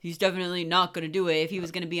there. He's definitely not going to do it. If he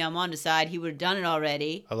was going to be on Wanda's side, he would have done it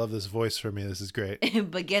already." I love this voice for me. This is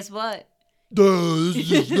great. But guess what? Duh,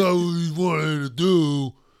 this is not what he wanted to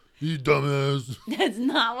do. You dumbass. That's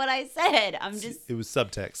not what I said. It was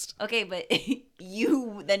subtext. Okay, but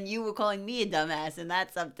you were calling me a dumbass in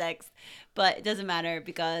that subtext. But it doesn't matter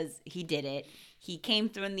because he did it. He came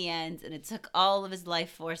through in the end, and it took all of his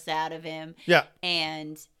life force out of him. Yeah.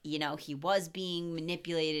 And, he was being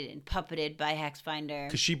manipulated and puppeted by Hexfinder.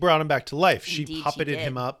 Because she brought him back to life. Indeed, she puppeted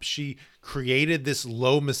him up. She created this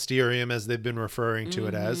low mysterium, as they've been referring to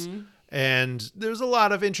it as. And there's a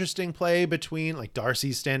lot of interesting play between, like,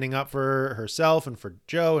 Darcy standing up for herself and for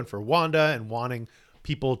Joe and for Wanda and wanting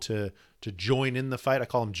people to join in the fight. I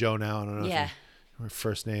call him Joe now. I don't know if we're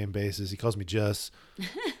first name basis. He calls me Jess.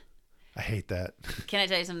 I hate that. Can I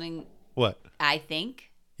tell you something? What? I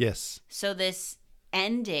think. Yes. So this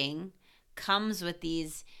ending comes with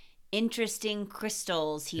these interesting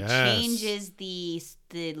crystals. He changes the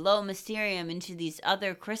low mysterium into these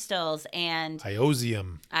other crystals, and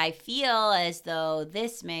Iosium. I feel as though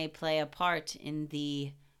this may play a part in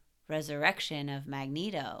the resurrection of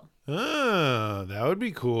Magneto. Oh, that would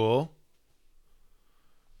be cool.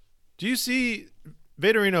 Do you see,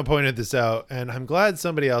 Vaderino pointed this out, and I'm glad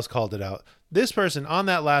somebody else called it out. This person on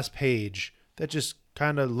that last page that just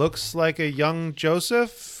kind of looks like a young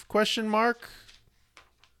Joseph, question mark?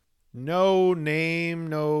 No name,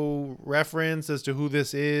 no reference as to who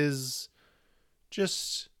this is.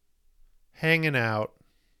 Just hanging out.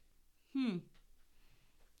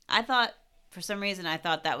 For some reason, I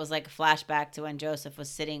thought that was like a flashback to when Joseph was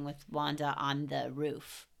sitting with Wanda on the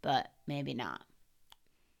roof, but maybe not.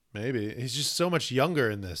 Maybe. He's just so much younger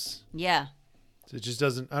in this. Yeah. It just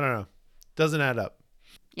doesn't, I don't know. Doesn't add up.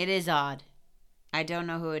 It is odd. I don't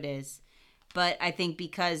know who it is. But I think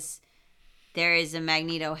because there is a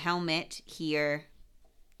Magneto helmet here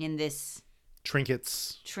in this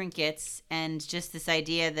Trinkets, and just this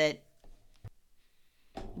idea that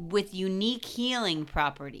with unique healing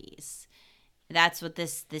properties, that's what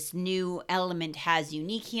this new element has,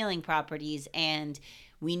 unique healing properties, and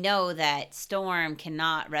we know that Storm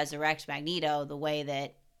cannot resurrect Magneto the way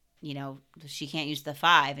that, she can't use the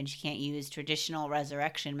 5 and she can't use traditional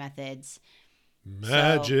resurrection methods.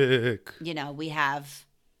 Magic. So, we have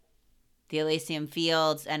the Elysium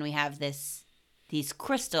Fields, and we have these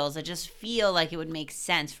crystals. I just feel like it would make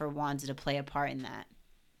sense for Wanda to play a part in that.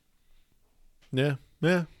 Yeah.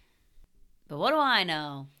 But what do I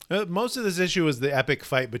know? Most of this issue was the epic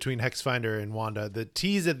fight between Hexfinder and Wanda. The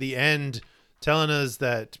tease at the end telling us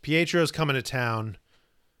that Pietro's coming to town.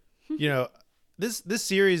 This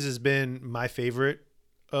series has been my favorite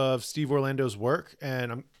of Steve Orlando's work,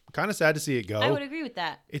 and I'm kind of sad to see it go. I would agree with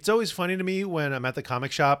that. It's always funny to me when I'm at the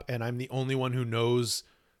comic shop and I'm the only one who knows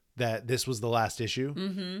that this was the last issue.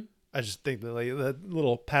 Mm-hmm. I just think that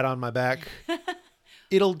little pat on my back.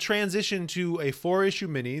 It'll transition to a 4-issue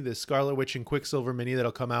mini, the Scarlet Witch and Quicksilver mini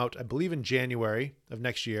that'll come out, I believe, in January of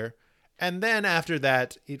next year. And then after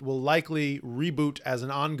that, it will likely reboot as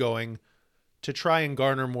an ongoing to try and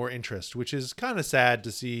garner more interest, which is kind of sad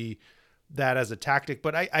to see that as a tactic.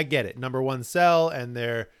 But I get it. Number one sell, and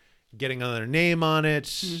they're getting another name on it.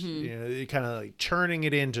 Mm-hmm. Kind of like churning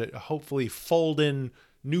it in to hopefully fold in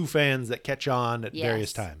new fans that catch on at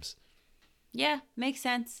various times. Yeah, makes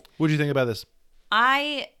sense. What do you think about this?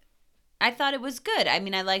 I thought it was good. I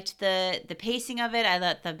mean, I liked the pacing of it. I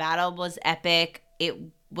thought the battle was epic. It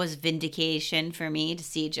was vindication for me to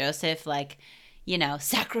see Joseph,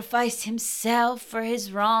 sacrifice himself for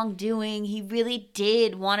his wrongdoing. He really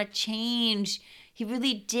did want to change. He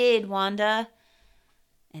really did, Wanda.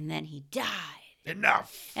 And then he died.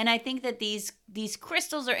 Enough. And I think that these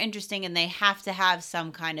crystals are interesting, and they have to have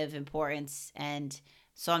some kind of importance. And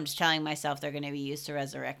so I'm just telling myself they're going to be used to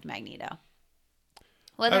resurrect Magneto.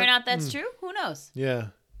 Whether or not that's true, who knows? Yeah.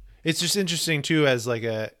 It's just interesting, too, as like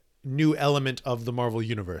new element of the Marvel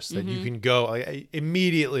universe that you can go.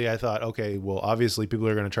 Immediately I thought, okay, well, obviously people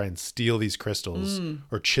are going to try and steal these crystals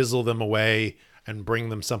or chisel them away and bring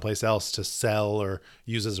them someplace else to sell or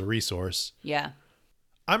use as a resource. Yeah.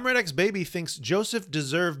 I'm Red X Baby thinks Joseph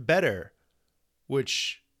deserved better,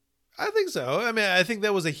 which I think so. I mean, I think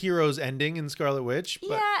that was a hero's ending in Scarlet Witch.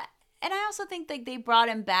 But Yeah. And I also think like they brought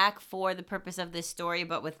him back for the purpose of this story,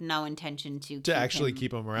 but with no intention to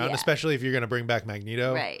keep him around, Yeah. especially if you're going to bring back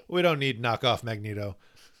Magneto. Right. We don't need knockoff Magneto.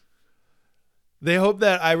 They hope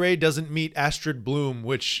that Irene doesn't meet Astrid Bloom,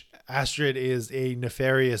 which Astrid is a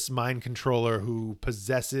nefarious mind controller who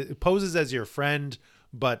poses as your friend,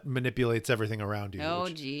 but manipulates everything around you. Oh,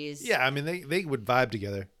 geez. Yeah, I mean, they would vibe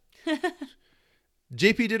together.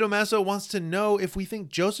 JP Didomaso wants to know if we think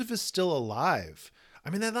Joseph is still alive. I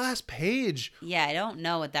mean, that last page. Yeah, I don't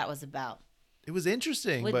know what that was about. It was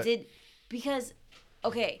interesting.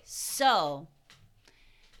 Okay, so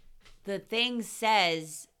the thing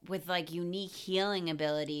says with like unique healing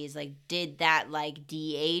abilities, like did that like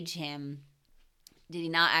de-age him? Did he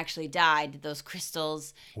not actually die? Did those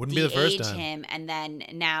crystals Wouldn't be the first de-age time. him? And then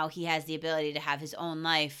now he has the ability to have his own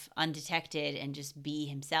life undetected and just be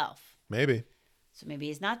himself. Maybe. So maybe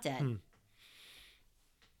he's not dead.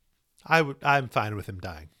 I'm fine with him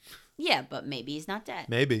dying. Yeah, but maybe he's not dead.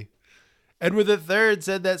 Maybe. Edward III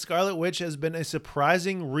said that Scarlet Witch has been a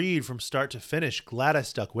surprising read from start to finish. Glad I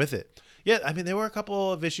stuck with it. Yeah, I mean, there were a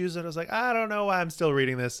couple of issues that I was like, I don't know why I'm still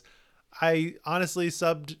reading this. I honestly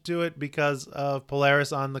subbed to it because of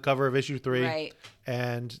Polaris on the cover of issue 3. Right.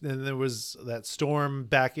 And then there was that Storm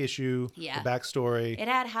back issue, Yeah. the backstory. It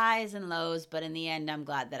had highs and lows, but in the end, I'm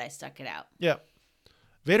glad that I stuck it out. Yeah.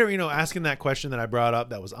 Vaderino asking that question that I brought up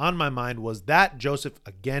that was on my mind was that Joseph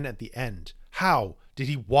again at the end. How? Did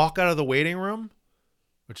he walk out of the waiting room?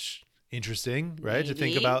 Which, interesting, right? To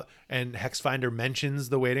think Maybe. about. And Hexfinder mentions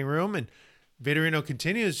the waiting room. And Vaderino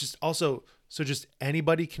continues just also, so just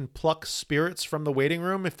anybody can pluck spirits from the waiting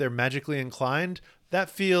room if they're magically inclined? That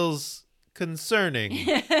feels concerning.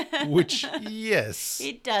 Which, yes.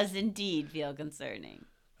 It does indeed feel concerning.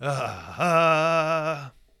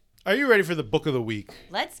 Are you ready for the book of the week?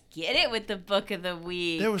 Let's get it with the book of the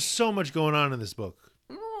week. There was so much going on in this book.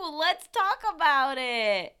 Ooh, let's talk about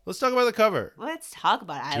it. Let's talk about the cover. Let's talk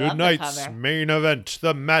about it. I love the Tonight's cover. main event,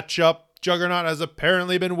 the matchup Juggernaut has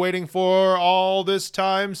apparently been waiting for all this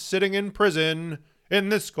time, sitting in prison in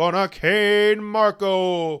this corner, Kane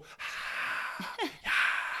Marco. Kane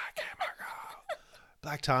Marco.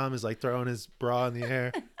 Black Tom is like throwing his bra in the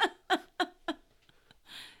air.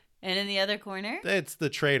 And in the other corner? It's the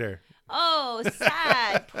traitor. Oh,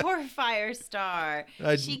 sad. Poor Firestar.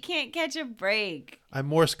 I- She can't catch a break. I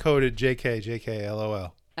Morse coded JK,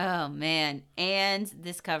 LOL. Oh, man. And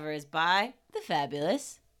this cover is by the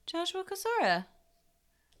fabulous Joshua Kosora.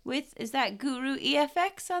 Is that Guru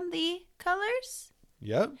EFX on the colors?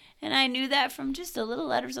 Yep. And I knew that from just the little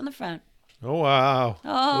letters on the front. Oh, wow.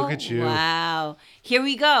 Oh, Look at you. Wow. Here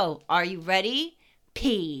we go. Are you ready?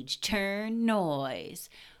 Page turn noise.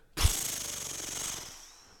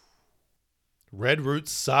 Red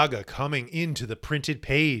Root's saga coming into the printed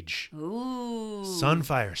page. Ooh.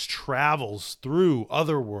 Sunfires travels through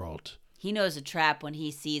Otherworld. He knows a trap when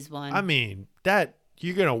he sees one. I mean, that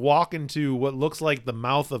you're going to walk into what looks like the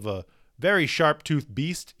mouth of a very sharp-toothed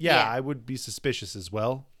beast. Yeah, I would be suspicious as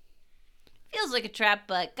well. Feels like a trap,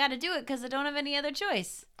 but gotta do it because I don't have any other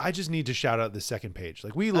choice. I just need to shout out the second page.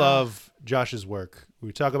 Like, we love Josh's work.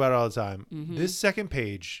 We talk about it all the time. Mm-hmm. This second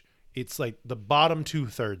page, it's like the bottom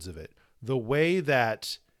 2/3 of it. The way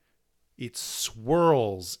that it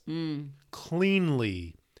swirls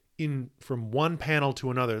cleanly in from one panel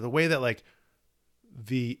to another. The way that, like,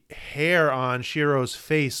 the hair on Shiro's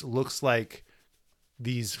face looks like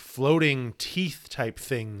these floating teeth type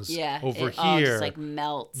things over it all here. just like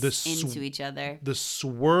melts into each other. The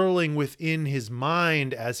swirling within his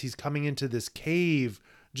mind as he's coming into this cave,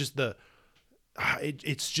 just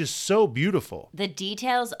it's just so beautiful. The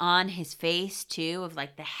details on his face too, of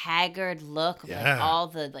like the haggard look, of like all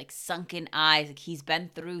the like sunken eyes. Like he's been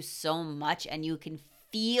through so much, and you can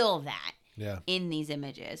feel that in these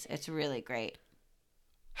images. It's really great.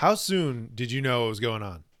 How soon did you know what was going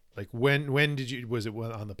on? Like when did you, was it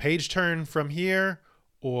on the page turn from here,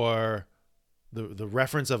 or the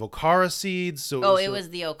reference of Okara seeds? So it was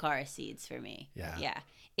the Okara seeds for me. Yeah.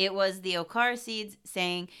 It was the Okara seeds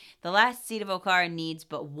saying the last seed of Okara needs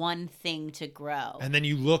but one thing to grow. And then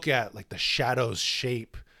you look at like the shadow's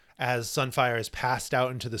shape as Sunfire is passed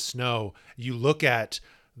out into the snow. You look at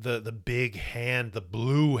the big hand, the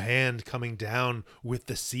blue hand coming down with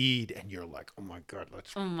the seed, and you're like, oh my God,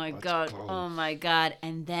 let's Oh my let's God. go. Oh my God.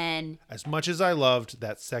 And then As much as I loved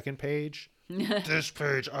that second page, this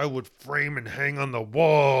page I would frame and hang on the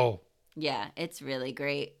wall. yeah, it's really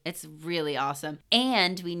great. It's really awesome.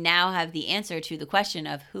 And we now have the answer to the question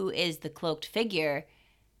of who is the cloaked figure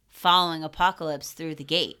following Apocalypse through the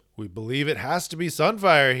gate. We believe it has to be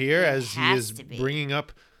Sunfire here, as he has is to be. bringing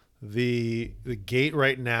up the gate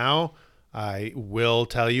right now. I will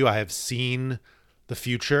tell you, I have seen the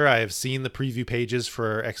future. I have seen the preview pages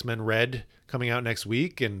for X-Men Red coming out next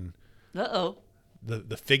week, and Uh-oh.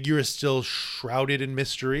 the figure is still shrouded in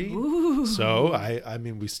mystery. Ooh. So I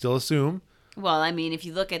mean, we still assume. Well, I mean, if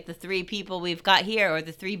you look at the three people we've got here, or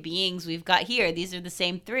the three beings we've got here, these are the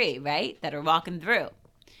same three, right? That are walking through.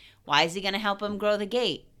 Why is he going to help him grow the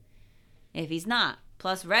gate if he's not?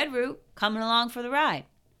 Plus Red Root coming along for the ride.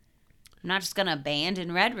 I'm not just going to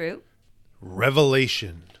abandon Red Root.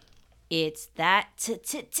 Revelation. It's that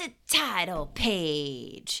title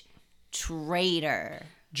page. Traitor.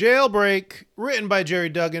 Jailbreak, written by Jerry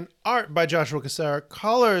Duggan, art by Joshua Cassara,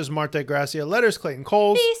 colors Marte Gracia, letters Clayton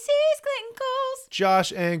Coles, BC's Clayton Coles.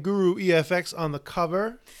 Josh and Guru EFX on the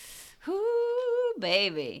cover. Ooh,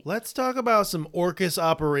 baby. Let's talk about some Orcus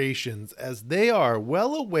operations, as they are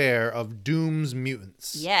well aware of Doom's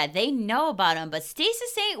mutants. Yeah, they know about him, but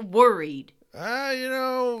Stasis ain't worried.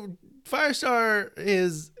 Firestar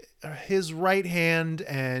is his right hand,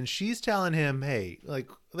 and she's telling him, hey, like,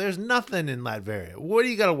 there's nothing in Latveria. What do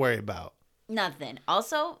you got to worry about? Nothing.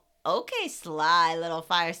 Also, okay, sly little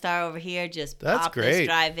Firestar over here. Just That's pop great. this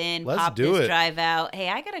drive in, Let's pop do this it. drive out. Hey,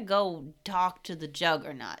 I gotta go talk to the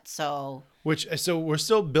Juggernaut. So So we're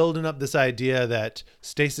still building up this idea that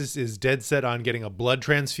Stasis is dead set on getting a blood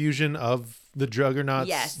transfusion of the Juggernaut's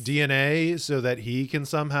Yes. DNA so that he can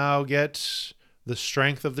somehow get the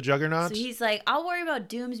strength of the Juggernaut. So he's like, I'll worry about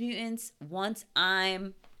Doom's mutants once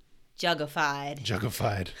I'm Juggified.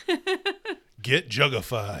 Juggified. Get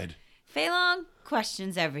Juggified. Fei Long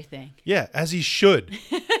questions everything. Yeah, as he should.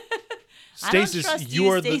 I don't trust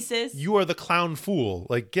you, Stasis. You are the clown fool.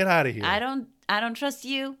 Like, get out of here. I don't trust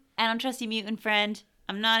you. I don't trust you, mutant friend.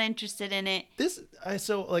 I'm not interested in it.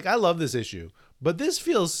 I love this issue, but this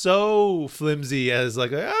feels so flimsy as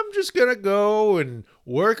like, I'm just gonna go and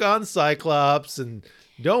work on Cyclops and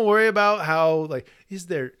don't worry about how, like, is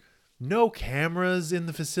there no cameras in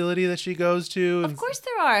the facility that she goes to? Of course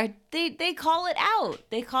there are. They call it out.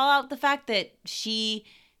 They call out the fact that she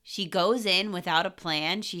goes in without a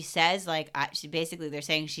plan. She says, like, they're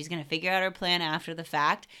saying she's going to figure out her plan after the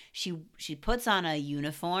fact. She puts on a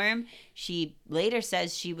uniform. She later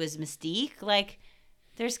says she was Mystique. Like,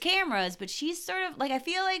 there's cameras, but she's sort of, like, I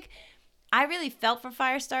feel like I really felt for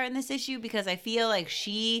Firestar in this issue because I feel like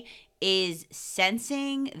she is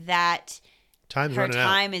sensing that Time's her running out.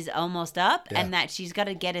 time is almost up, Yeah. and that she's got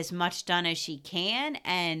to get as much done as she can.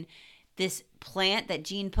 And this plant that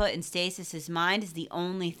Jean put in Stasis's mind is the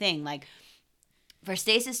only thing. Like, for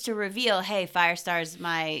Stasis to reveal, hey, Firestar's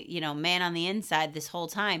my, man on the inside this whole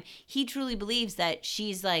time, he truly believes that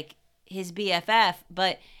she's, like, his BFF,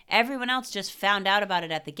 but everyone else just found out about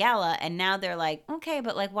it at the gala, and now they're like, okay,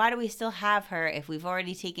 but, like, why do we still have her if we've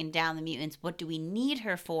already taken down the mutants? What do we need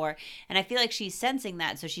her for? And I feel like she's sensing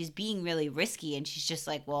that, so she's being really risky, and she's just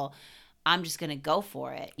like, well, I'm just gonna go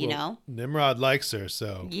for it, you know? Nimrod likes her,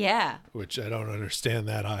 so. Yeah. Which I don't understand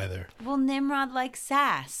that either. Well, Nimrod likes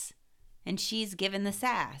sass, and she's given the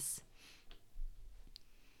sass.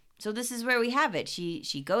 So this is where we have it.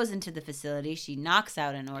 She goes into the facility. She knocks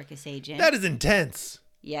out an Orcus agent. That is intense.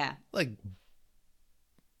 Yeah. Like,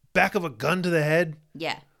 back of a gun to the head.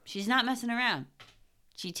 Yeah. She's not messing around.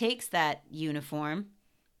 She takes that uniform.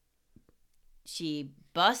 She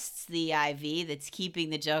busts the IV that's keeping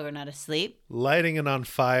the Juggernaut asleep. Lighting it on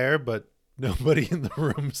fire, but nobody in the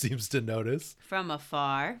room seems to notice. From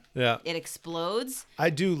afar. Yeah. It explodes. I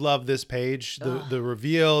do love this page. The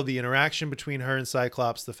reveal, the interaction between her and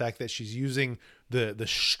Cyclops, the fact that she's using the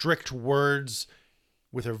strict words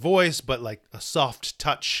with her voice, but like a soft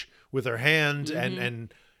touch with her hand. Mm-hmm.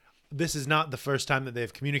 And this is not the first time that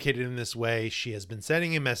they've communicated in this way. She has been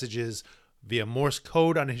sending him messages via Morse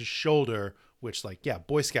code on his shoulder, which, like, yeah,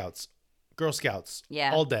 Boy Scouts, Girl Scouts,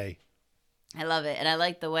 all day. I love it. And I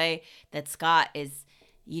like the way that Scott is,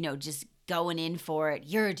 just going in for it.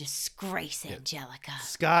 You're a disgrace, Angelica.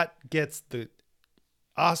 Scott gets the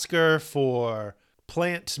Oscar for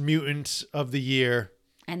Plant Mutant of the Year.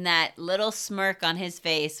 And that little smirk on his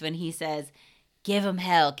face when he says, give him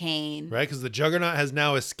hell, Kane. Right? Because the Juggernaut has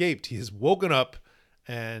now escaped. He has woken up,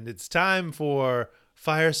 and it's time for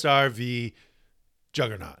Firestar v.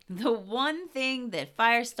 Juggernaut The one thing that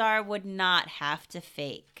Firestar would not have to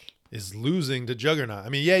fake. is losing to Juggernaut. I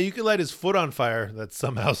mean, yeah, you could light his foot on fire. That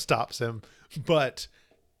somehow stops him. But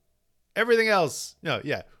everything else, no,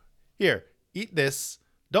 yeah. Here, eat this.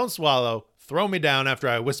 Don't swallow. Throw me down after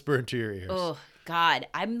I whisper into your ears. Oh, God.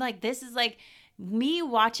 I'm like, this is like me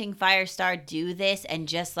watching Firestar do this and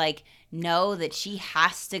just like know that she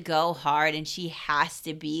has to go hard and she has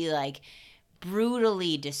to be like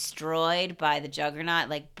brutally destroyed by the Juggernaut,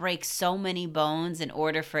 like break so many bones in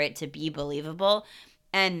order for it to be believable.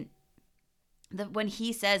 And when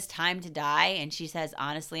he says time to die and she says,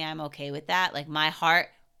 honestly, I'm okay with that, like my heart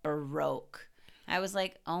broke. I was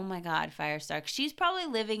like, oh my God, Firestar. She's probably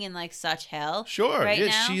living in like such hell. Sure. Right Yeah,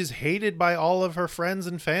 now. she's hated by all of her friends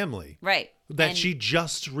and family. Right. That And she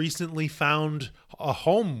just recently found a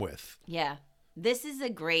home with. yeah. This is a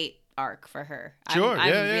great arc for her. Sure, I'm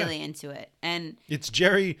yeah. really into it. And It's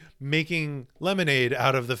Jerry making lemonade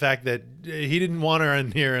out of the fact that he didn't want her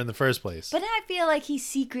in here in the first place. but I feel like he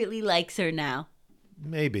secretly likes her now.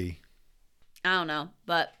 Maybe. I don't know,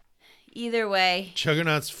 but either way,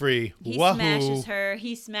 Juggernaut's free. he Wahoo! smashes her.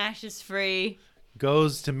 He smashes free.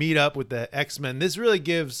 Goes to meet up with the X-Men. This really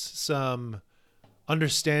gives some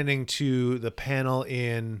understanding to the panel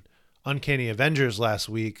in Uncanny Avengers last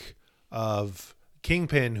week of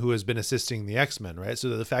Kingpin, who has been assisting the X-Men, right? So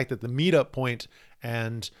the fact that the meetup point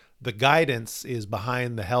and the guidance is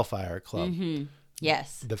behind the Hellfire Club. Mm-hmm.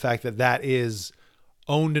 Yes. The fact that that is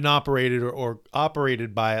owned and operated or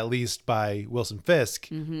operated by, at least by Wilson Fisk.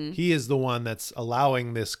 Mm-hmm. He is the one that's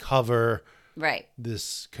allowing this cover, Right.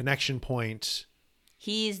 this connection point.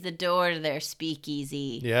 He's the door to their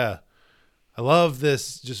speakeasy. Yeah. I love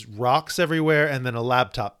this. Just rocks everywhere and then a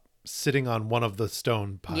laptop sitting on one of the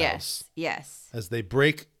stone piles. Yes. Yes. As they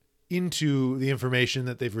break into the information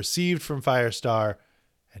that they've received from Firestar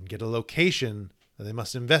and get a location that they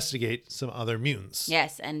must investigate some other mutants.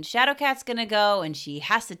 Yes. And Shadowcat's going to go and she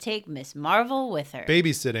has to take Miss Marvel with her.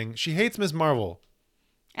 Babysitting. She hates Miss Marvel.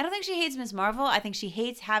 I don't think she hates Miss Marvel. I think she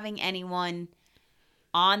hates having anyone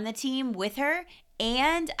on the team with her.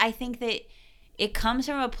 And I think that it comes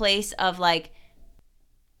from a place of like,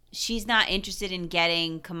 she's not interested in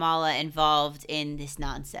getting Kamala involved in this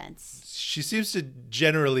nonsense. She seems to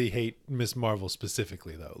generally hate Miss Marvel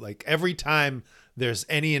specifically, though. Like every time there's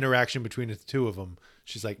any interaction between the two of them,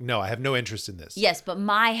 she's like, no, I have no interest in this. Yes, but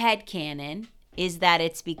my headcanon is that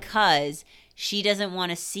it's because she doesn't want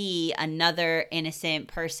to see another innocent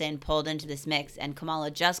person pulled into this mix. And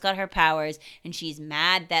Kamala just got her powers and she's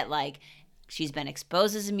mad that like she's been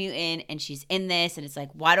exposed as a mutant and she's in this. And it's like,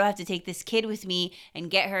 why do I have to take this kid with me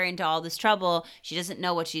and get her into all this trouble? She doesn't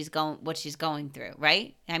know what she's going through,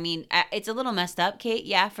 right? I mean, it's a little messed up, Kate.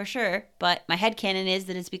 Yeah, for sure. But my headcanon is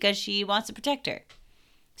that it's because she wants to protect her.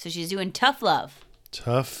 So she's doing tough love.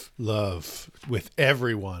 Tough love with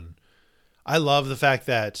everyone. I love the fact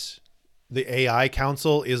that the AI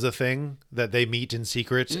council is a thing that they meet in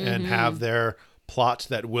secret and have their plot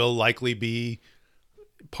that will likely be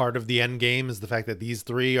part of the end game, is the fact that these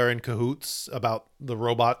three are in cahoots about the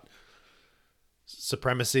robot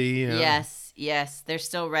supremacy. You know? Yes. They're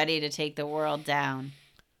still ready to take the world down.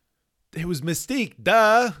 It was Mystique,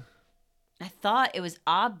 duh. I thought it was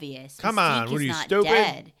obvious. Come Mystique on, what are is you, not stupid?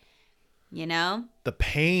 dead. You know? The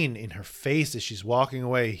pain in her face as she's walking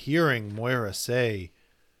away, hearing Moira say,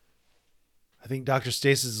 I think Dr.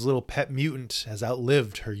 Stasis' little pet mutant has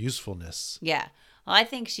outlived her usefulness. Yeah. Well, I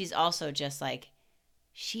think she's also just like,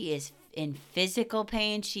 she is in physical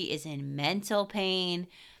pain. She is in mental pain.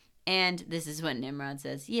 And this is what Nimrod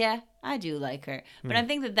says. Yeah, I do like her. But I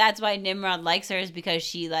think that that's why Nimrod likes her, is because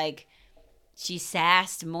she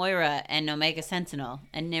sassed Moira and Omega Sentinel.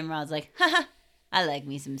 And Nimrod's like, haha, I like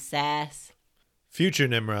me some sass. Future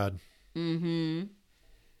Nimrod. Mm-hmm.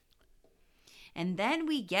 And then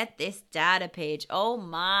we get this data page. Oh,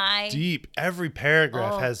 my. Deep. Every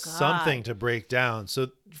paragraph has God. something to break down. So,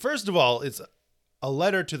 first of all, it's a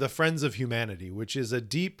letter to the Friends of Humanity, which is a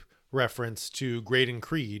deep reference to Graydon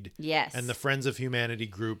Creed. Yes. And the Friends of Humanity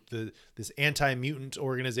group, this anti-mutant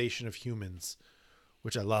organization of humans,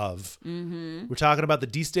 which I love. Mm-hmm. We're talking about the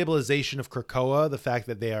destabilization of Krakoa, the fact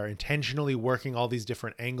that they are intentionally working all these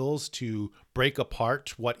different angles to break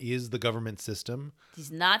apart what is the government system.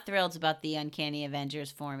 He's not thrilled about the Uncanny Avengers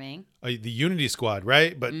forming. The Unity Squad,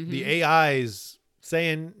 right? But the AI is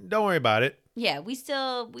saying, don't worry about it. Yeah, we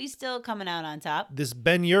still coming out on top. This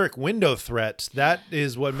Ben Urich window threat, that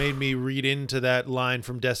is what made me read into that line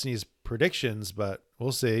from Destiny's predictions, but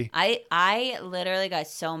we'll see. I literally got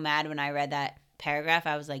so mad when I read that paragraph.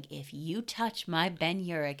 I was like, if you touch my Ben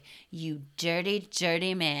Urich, you dirty,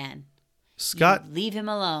 dirty man. Scott You leave him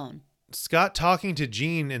alone. Scott talking to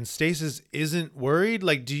Jean and Stasis isn't worried.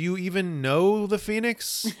 Like, do you even know the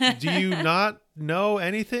Phoenix? Do you not know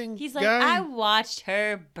anything? He's like, guy? I watched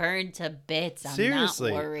her burn to bits. I'm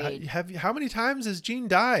Seriously, not worried. how many times has Jean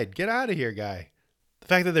died? Get out of here, guy. The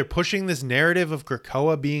fact that they're pushing this narrative of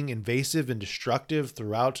Krakoa being invasive and destructive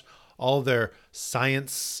throughout all their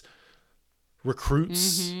science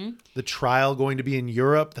recruits, the trial going to be in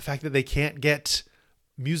Europe, the fact that they can't get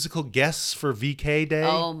musical guests for VK Day.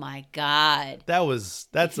 Oh my God.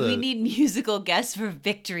 We need musical guests for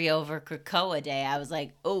Victory over Krakoa Day. I was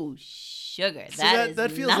like, oh, sugar.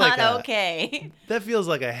 That feels not okay. That feels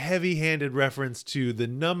like a heavy-handed reference to the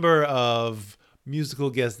number of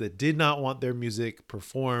musical guests that did not want their music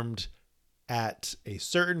performed at a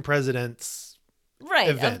certain president's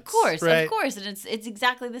events, of course. right? And it's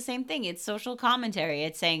exactly the same thing. It's social commentary.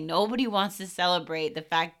 It's saying nobody wants to celebrate the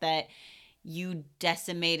fact that you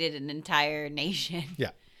decimated an entire nation. Yeah.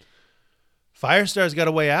 Firestar's got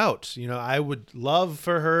a way out. I would love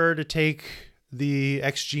for her to take the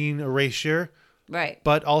X-Gene erasure. Right.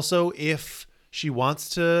 But also, if she wants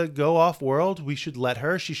to go off-world, we should let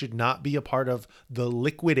her. She should not be a part of the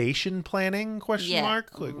liquidation planning,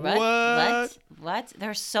 mark? Like, what?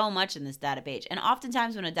 There's so much in this data page. And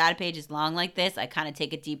oftentimes when a data page is long like this, I kind of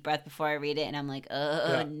take a deep breath before I read it. And I'm like,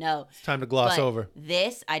 no. It's time to gloss over.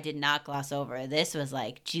 This, I did not gloss over. This was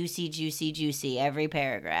like juicy, juicy, juicy, every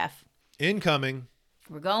paragraph. Incoming.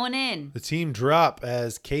 We're going in. The team drop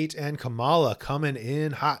as Kate and Kamala coming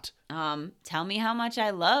in hot. Tell me how much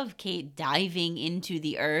I love Kate diving into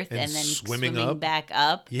the earth and then swimming back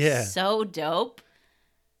up. Yeah. So dope.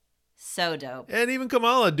 So dope. And even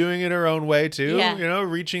Kamala doing it her own way too. Yeah.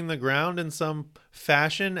 Reaching the ground in some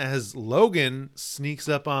fashion as Logan sneaks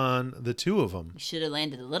up on the two of them. You should have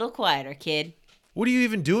landed a little quieter, kid. What are you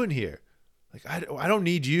even doing here? Like, I don't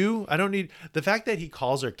need you. I don't need the fact that he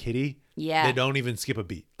calls her Kitty. Yeah. They don't even skip a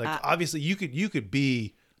beat. Like, obviously you could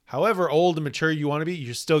be however old and mature you want to be,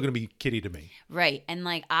 you're still going to be Kitty to me. Right. And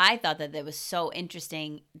like, I thought that was so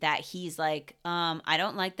interesting that he's like, I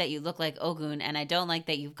don't like that you look like Ogun and I don't like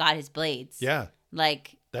that you've got his blades. Yeah.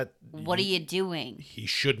 Like, what are you doing? He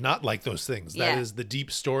should not like those things. Yeah. That is the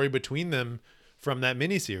deep story between them from that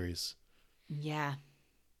miniseries. Yeah.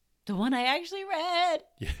 The one I actually read.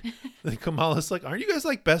 Yeah. Like Kamala's like, aren't you guys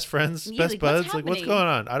like best friends, Yeah, best like, buds? Like, what's going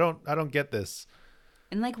on? I don't get this.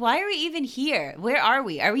 And like, why are we even here? Where are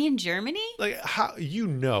we? Are we in Germany? Like, how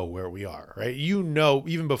where we are, right?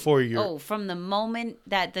 Even before you're. Oh, from the moment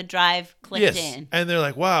that the drive clicked in. And they're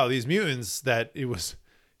like, wow, these mutants that it was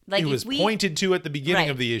pointed to at the beginning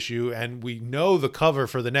of the issue, and we know the cover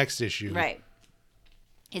for the next issue. Right.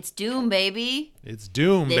 It's Doom, baby. It's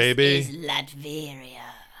Doom, baby. This is Latveria.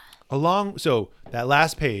 So that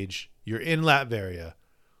last page, you're in Latveria,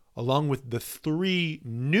 along with the 3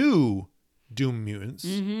 new Doom mutants.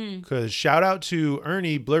 Because shout out to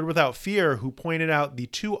Ernie, Blurred Without Fear, who pointed out the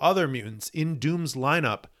 2 other mutants in Doom's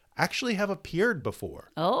lineup actually have appeared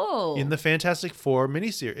before. Oh. In the Fantastic Four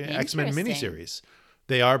X-Men miniseries.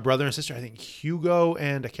 They are brother and sister. I think Hugo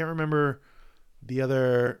and I can't remember the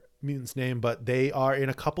other mutant's name, but they are in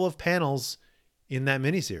a couple of panels in that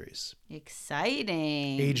miniseries.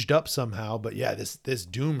 Exciting. Aged up somehow, but yeah, this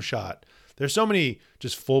Doom shot. There's so many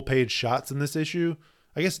just full page shots in this issue.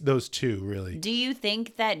 I guess those 2 really. Do you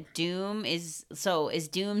think that Doom is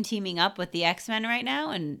Doom teaming up with the X-Men right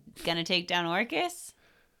now and gonna take down Orcus?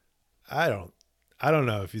 I don't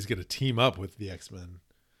know if he's gonna team up with the X-Men.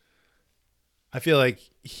 I feel like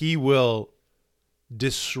he will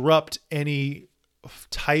disrupt any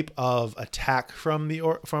type of attack from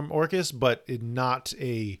Orcus, but in not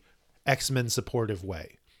a X-Men supportive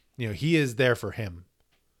way. He is there for him.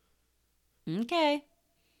 Okay.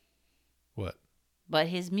 What? But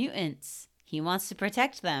his mutants, he wants to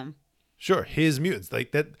protect them. Sure, his mutants,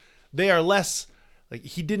 like that, they are less like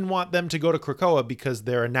he didn't want them to go to Krakoa because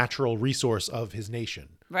they're a natural resource of his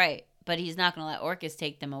nation. Right, but he's not going to let Orcus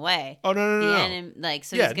take them away. Oh no.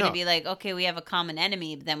 He's going to be like, okay, we have a common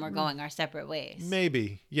enemy, but then we're going our separate ways.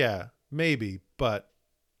 Maybe, but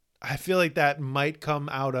I feel like that might come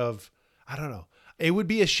out of I don't know. It would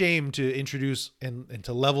be a shame to introduce and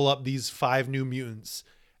to level up these 5 new mutants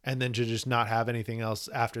and then to just not have anything else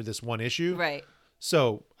after this one issue. Right.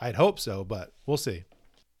 So I'd hope so, but we'll see.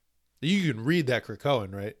 You can read that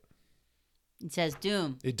Krakoan, right? It says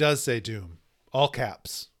Doom. It does say Doom. All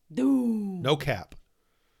caps. Doom. No cap.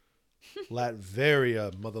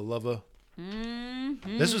 Latveria, mother lover.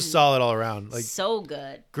 This was solid all around. Like so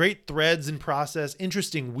good. Great threads and process,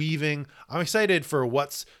 interesting weaving. I'm excited for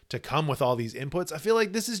what's to come with all these inputs. I feel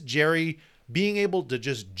like this is Jerry being able to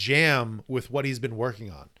just jam with what he's been working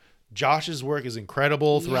on. Josh's work is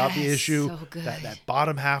incredible throughout the Yes, issue. so good. That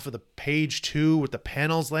bottom half of the page 2 with the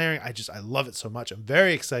panels layering, I love it so much. I'm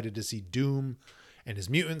very excited to see Doom and his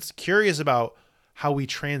mutants. Curious about how we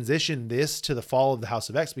transition this to the fall of the House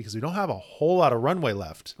of X, because we don't have a whole lot of runway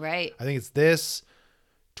left. Right. I think it's this,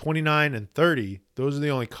 29 and 30. Those are the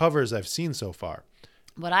only covers I've seen so far.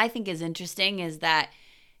 What I think is interesting is that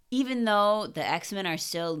even though the X-Men are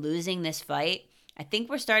still losing this fight, I think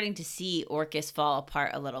we're starting to see Orcus fall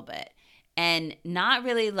apart a little bit. And not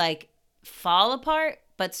really like fall apart,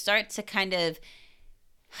 but start to kind of,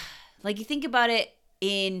 like, you think about it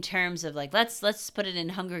in terms of like, let's put it in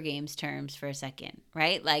Hunger Games terms for a second,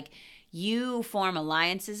 right? Like, you form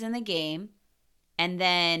alliances in the game, and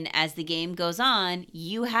then as the game goes on,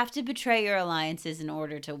 you have to betray your alliances in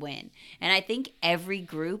order to win. And I think every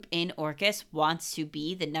group in Orcus wants to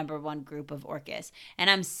be the number one group of Orcus. And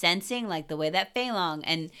I'm sensing like the way that Fei Long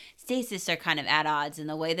and Stasis are kind of at odds, and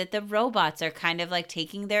the way that the robots are kind of like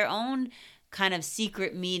taking their own kind of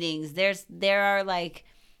secret meetings. There are like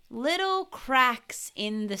little cracks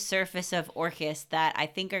in the surface of Orcus that I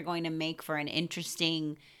think are going to make for an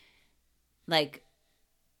interesting like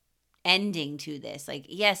ending to this. Like,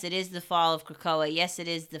 yes, it is the fall of Krakoa. Yes, it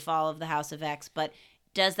is the fall of the House of X. But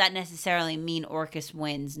does that necessarily mean Orcus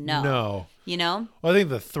wins? No. You know? Well, I think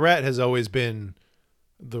the threat has always been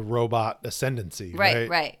the robot ascendancy.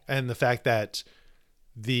 Right. And the fact that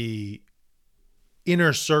the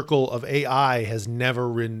inner circle of AI has never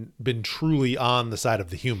been truly on the side of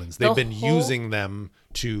the humans. They've been using them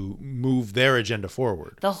to move their agenda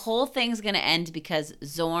forward. The whole thing's going to end because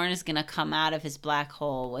Zorn is going to come out of his black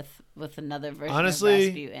hole with another version of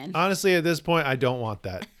Rasputin. Honestly, at this point, I don't want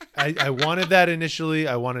that. I wanted that initially.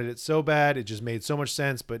 I wanted it so bad. It just made so much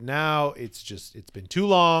sense. But now it's been too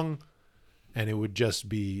long, and it would just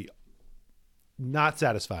be not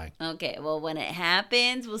satisfying. Okay, well, when it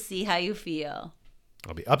happens, we'll see how you feel.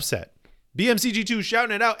 I'll be upset. BMCG2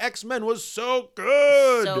 shouting it out. X-Men was so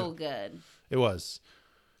good. So good. It was.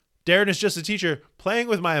 Darren is just a teacher playing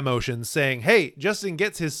with my emotions, saying, hey, Justin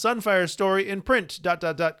gets his Sunfire story in print, ...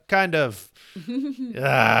 kind of.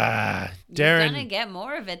 Darren. You're going to get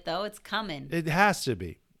more of it, though. It's coming. It has to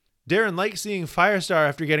be. Darren likes seeing Firestar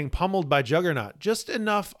after getting pummeled by Juggernaut. Just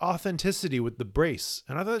enough authenticity with the brace.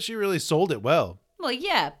 And I thought she really sold it well. Well,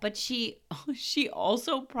 yeah, but she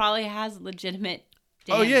also probably has legitimate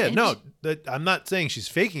damage. Oh, yeah. No, I'm not saying she's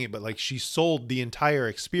faking it, but like she sold the entire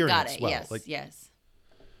experience. Got it. Well. Yes. Like, yes.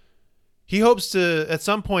 He hopes to, at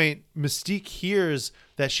some point, Mystique hears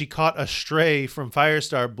that she caught a stray from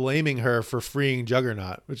Firestar blaming her for freeing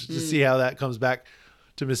Juggernaut, which is to see how that comes back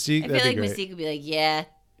to Mystique. I feel like Mystique would be like, yeah,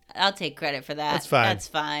 I'll take credit for that. That's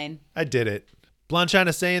fine. I did it.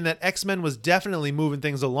 Blanchina saying that X-Men was definitely moving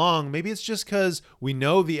things along. Maybe it's just because we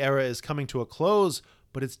know the era is coming to a close,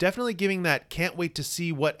 but it's definitely giving that can't wait to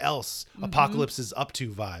see what else Apocalypse is up to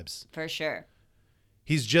vibes. For sure.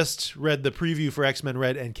 He's just read the preview for X-Men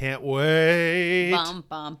Red and can't wait. Bum,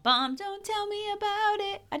 bum, bum. Don't tell me about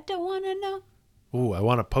it. I don't want to know. Ooh, I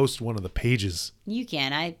want to post one of the pages. You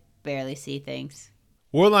can. I barely see things.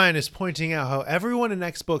 Warlion is pointing out how everyone in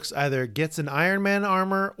X-Books either gets an Iron Man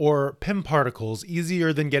armor or Pym particles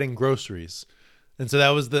easier than getting groceries. And so that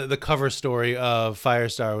was the cover story of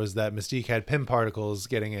Firestar, was that Mystique had Pym particles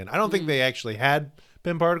getting in. I don't think they actually had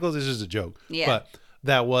Pym particles. It's just a joke. Yeah. But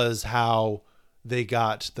that was how they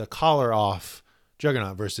got the collar off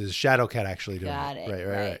Juggernaut versus Shadowcat actually doing Got it.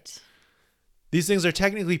 Right. These things are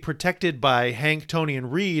technically protected by Hank, Tony,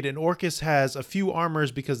 and Reed, and Orcus has a few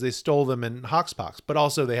armors because they stole them in Hoxpox, but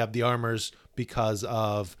also they have the armors because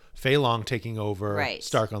of Fei Long taking over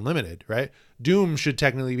Stark Unlimited, right? Doom should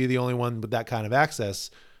technically be the only one with that kind of access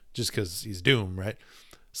just because he's Doom, right?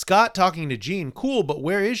 Scott talking to Jean, cool, but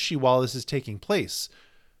where is she while this is taking place?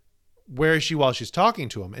 Where is she while she's talking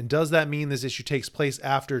to him? And does that mean this issue takes place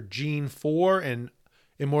after Jean 4 and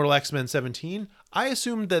Immortal X-Men 17? I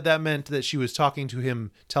assumed that meant that she was talking to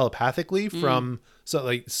him telepathically from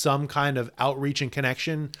some kind of outreach and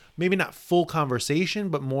connection. Maybe not full conversation,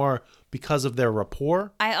 but more because of their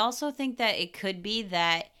rapport. I also think that it could be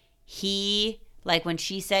that he, like when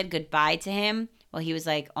she said goodbye to him, while he was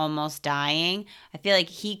like almost dying, I feel like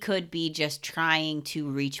he could be just trying to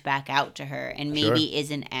reach back out to her and maybe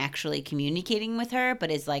isn't actually communicating with her,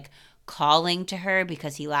 but is like calling to her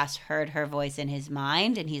because he last heard her voice in his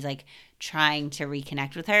mind, and he's like trying to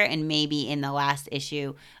reconnect with her. And maybe in the last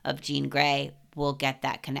issue of Jean Grey, we'll get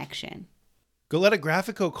that connection. Galetta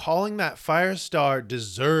Graphico calling that Firestar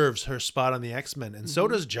deserves her spot on the X-Men, and so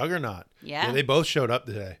does Juggernaut. Yeah. They both showed up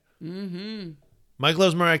today. Mike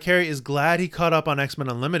loves Mariah Carey is glad he caught up on X-Men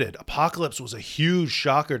Unlimited. Apocalypse was a huge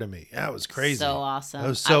shocker to me. That was crazy. So awesome. That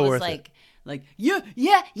was so worth it. it.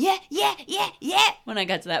 Yeah. When I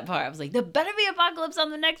got to that part, I was like, there better be Apocalypse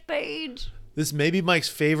on the next page. This may be Mike's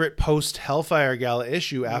favorite post-Hellfire Gala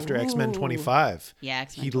issue after X-Men 25. Yeah,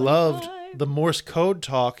 X-Men He 25. loved the Morse code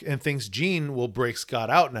talk and thinks Jean will break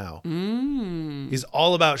Scott out now. He's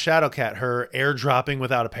all about Shadowcat, her airdropping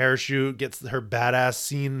without a parachute, gets her badass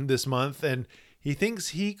scene this month, and he thinks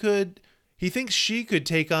she could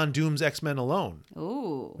take on Doom's X-Men alone.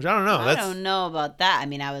 Ooh. Which I don't know. I don't know about that. I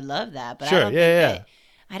mean, I would love that, but sure, I don't think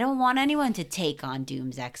I don't want anyone to take on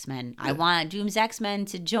Doom's X-Men. I want Doom's X-Men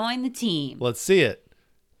to join the team. Let's see it.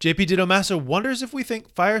 JP Ditto Master wonders if we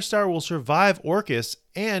think Firestar will survive Orcus,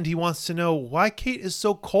 and he wants to know why Kate is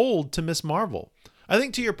so cold to Miss Marvel. I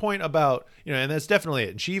think to your point about, and that's definitely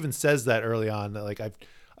it. And she even says that early on, that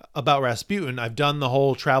about Rasputin, I've done the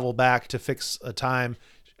whole travel back to fix a time,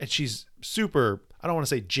 and she's super, I don't want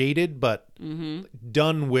to say jaded, but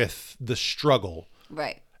done with the struggle.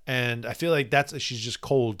 Right. And I feel like she's just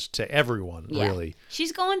cold to everyone, really.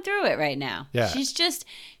 She's going through it right now. Yeah. She's just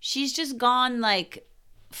gone like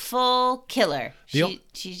full killer.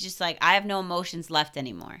 She's just like, I have no emotions left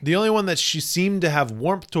anymore. The only one that she seemed to have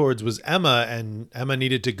warmth towards was Emma, and Emma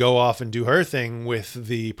needed to go off and do her thing with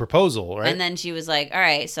the proposal, right? And then she was like, all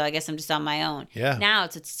right, so I guess I'm just on my own. Yeah. Now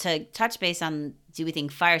to touch base on, do we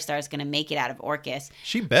think Firestar is going to make it out of Orcus?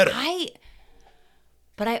 She better.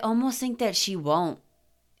 But I almost think that she won't,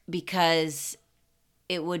 because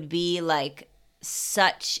it would be like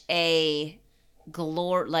such a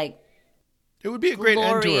it would be a great end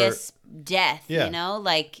to her. Glorious death, Yeah.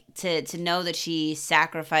 like to know that she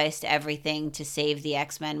sacrificed everything to save the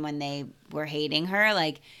X-Men when they were hating her.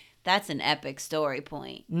 Like, that's an epic story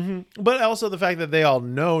point. Mm-hmm. But also the fact that they all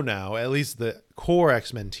know now, at least the core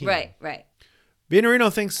X-Men team. Right.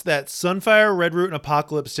 Vianarino thinks that Sunfire, Redroot, and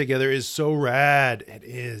Apocalypse together is so rad. It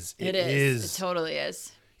is. It totally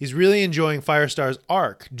is. He's really enjoying Firestar's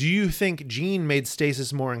arc. Do you think Jean made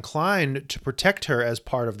Stasis more inclined to protect her as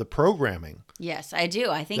part of the programming? Yes, I do.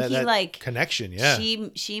 I think that connection, yeah.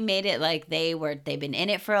 She made it like they've been in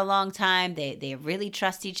it for a long time. They really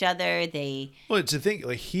trust each other. To think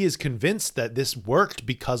he is convinced that this worked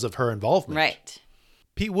because of her involvement. Right.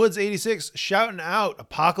 Pete Woods 86 shouting out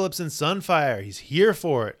Apocalypse and Sunfire. He's here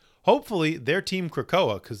for it. Hopefully they're Team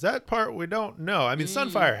Krakoa, because that part we don't know. I mean,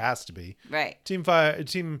 Sunfire has to be. Right. Team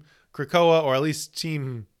Krakoa, or at least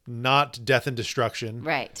Team not Death and Destruction.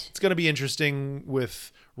 Right. It's going to be interesting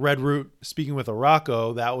with Redroot speaking with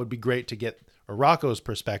Arakko. That would be great to get Arakko's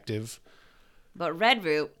perspective. But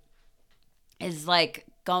Redroot is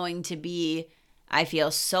going to be, I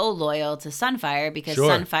feel, so loyal to Sunfire because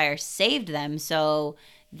Sunfire saved them. So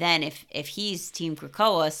then if he's Team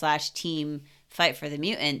Krakoa / Team Fight for the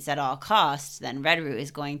Mutants at all costs, then Redroot is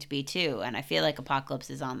going to be too. And I feel like Apocalypse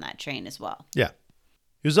is on that train as well. Yeah.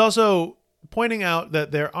 He was also pointing out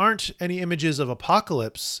that there aren't any images of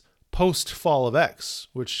Apocalypse post Fall of X,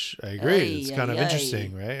 which I agree. It's kind of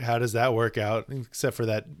interesting, right? How does that work out? Except for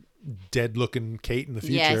that dead-looking Kate in the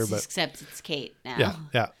future. Yes, except it's Kate now.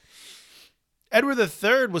 Yeah. Edward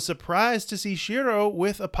III was surprised to see Shiro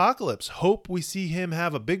with Apocalypse. Hope we see him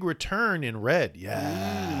have a big return in Red.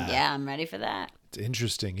 Yeah, I'm ready for that. It's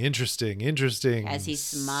interesting. As he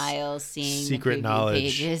smiles, seeing secret the knowledge.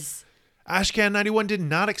 pages. Ashcan91 did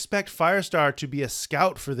not expect Firestar to be a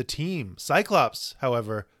scout for the team. Cyclops,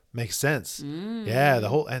 however, makes sense. Yeah, the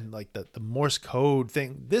whole, and the Morse code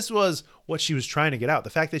thing. This was what she was trying to get out. The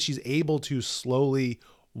fact that she's able to slowly,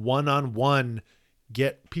 one-on-one,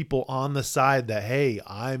 get people on the side that, hey,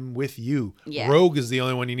 I'm with you. Yeah. Rogue is the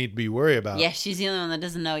only one you need to be worried about. Yeah, she's the only one that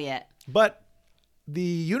doesn't know yet. But the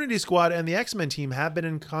Unity Squad and the X-Men team have been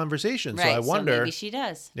in conversation, so I wonder. So maybe she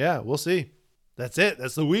does. Yeah, we'll see. That's it.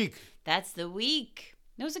 That's the week.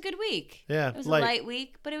 It was a good week. Yeah, it was a light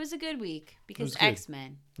week, but it was a good week because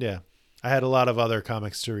X-Men. Yeah, I had a lot of other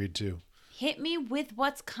comics to read too. Hit me with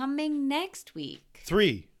what's coming next week.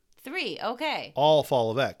 3, okay. all Fall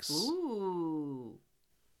of X. Ooh.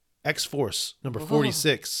 X-Force, number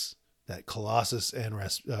 46. That Colossus and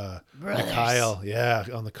Mikhail,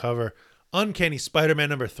 on the cover. Uncanny Spider-Man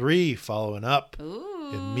number 3, following up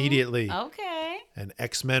immediately. Okay. And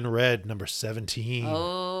X-Men Red, number 17.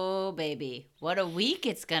 Oh, baby. What a week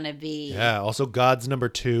it's going to be. Yeah, also Gods number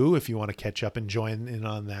 2, if you want to catch up and join in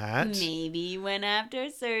on that. Maybe when after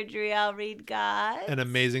surgery I'll read Gods. An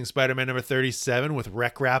Amazing Spider-Man number 37 with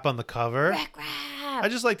Rec Rap on the cover. Rec Rap. I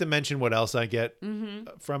just like to mention what else I get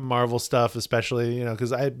from Marvel stuff, especially,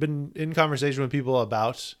 because I've been in conversation with people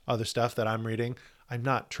about other stuff that I'm reading. I'm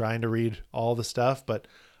not trying to read all the stuff, but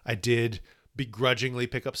I did begrudgingly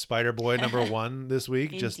pick up Spider-Boy #1 this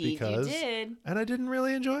week just Indeed because. you did. And I didn't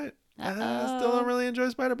really enjoy it. I still don't really enjoy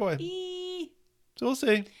Spider-Boy. So we'll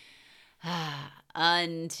see.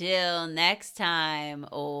 Until next time,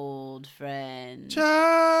 old friend.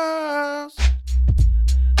 Cheers!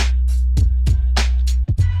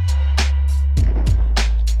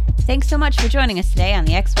 Thanks so much for joining us today on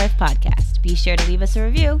the Ex-Wife Podcast. Be sure to leave us a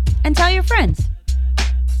review and tell your friends.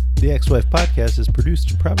 The Ex-Wife Podcast is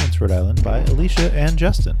produced in Providence, Rhode Island by Alicia and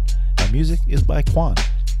Justin. Our music is by Quan.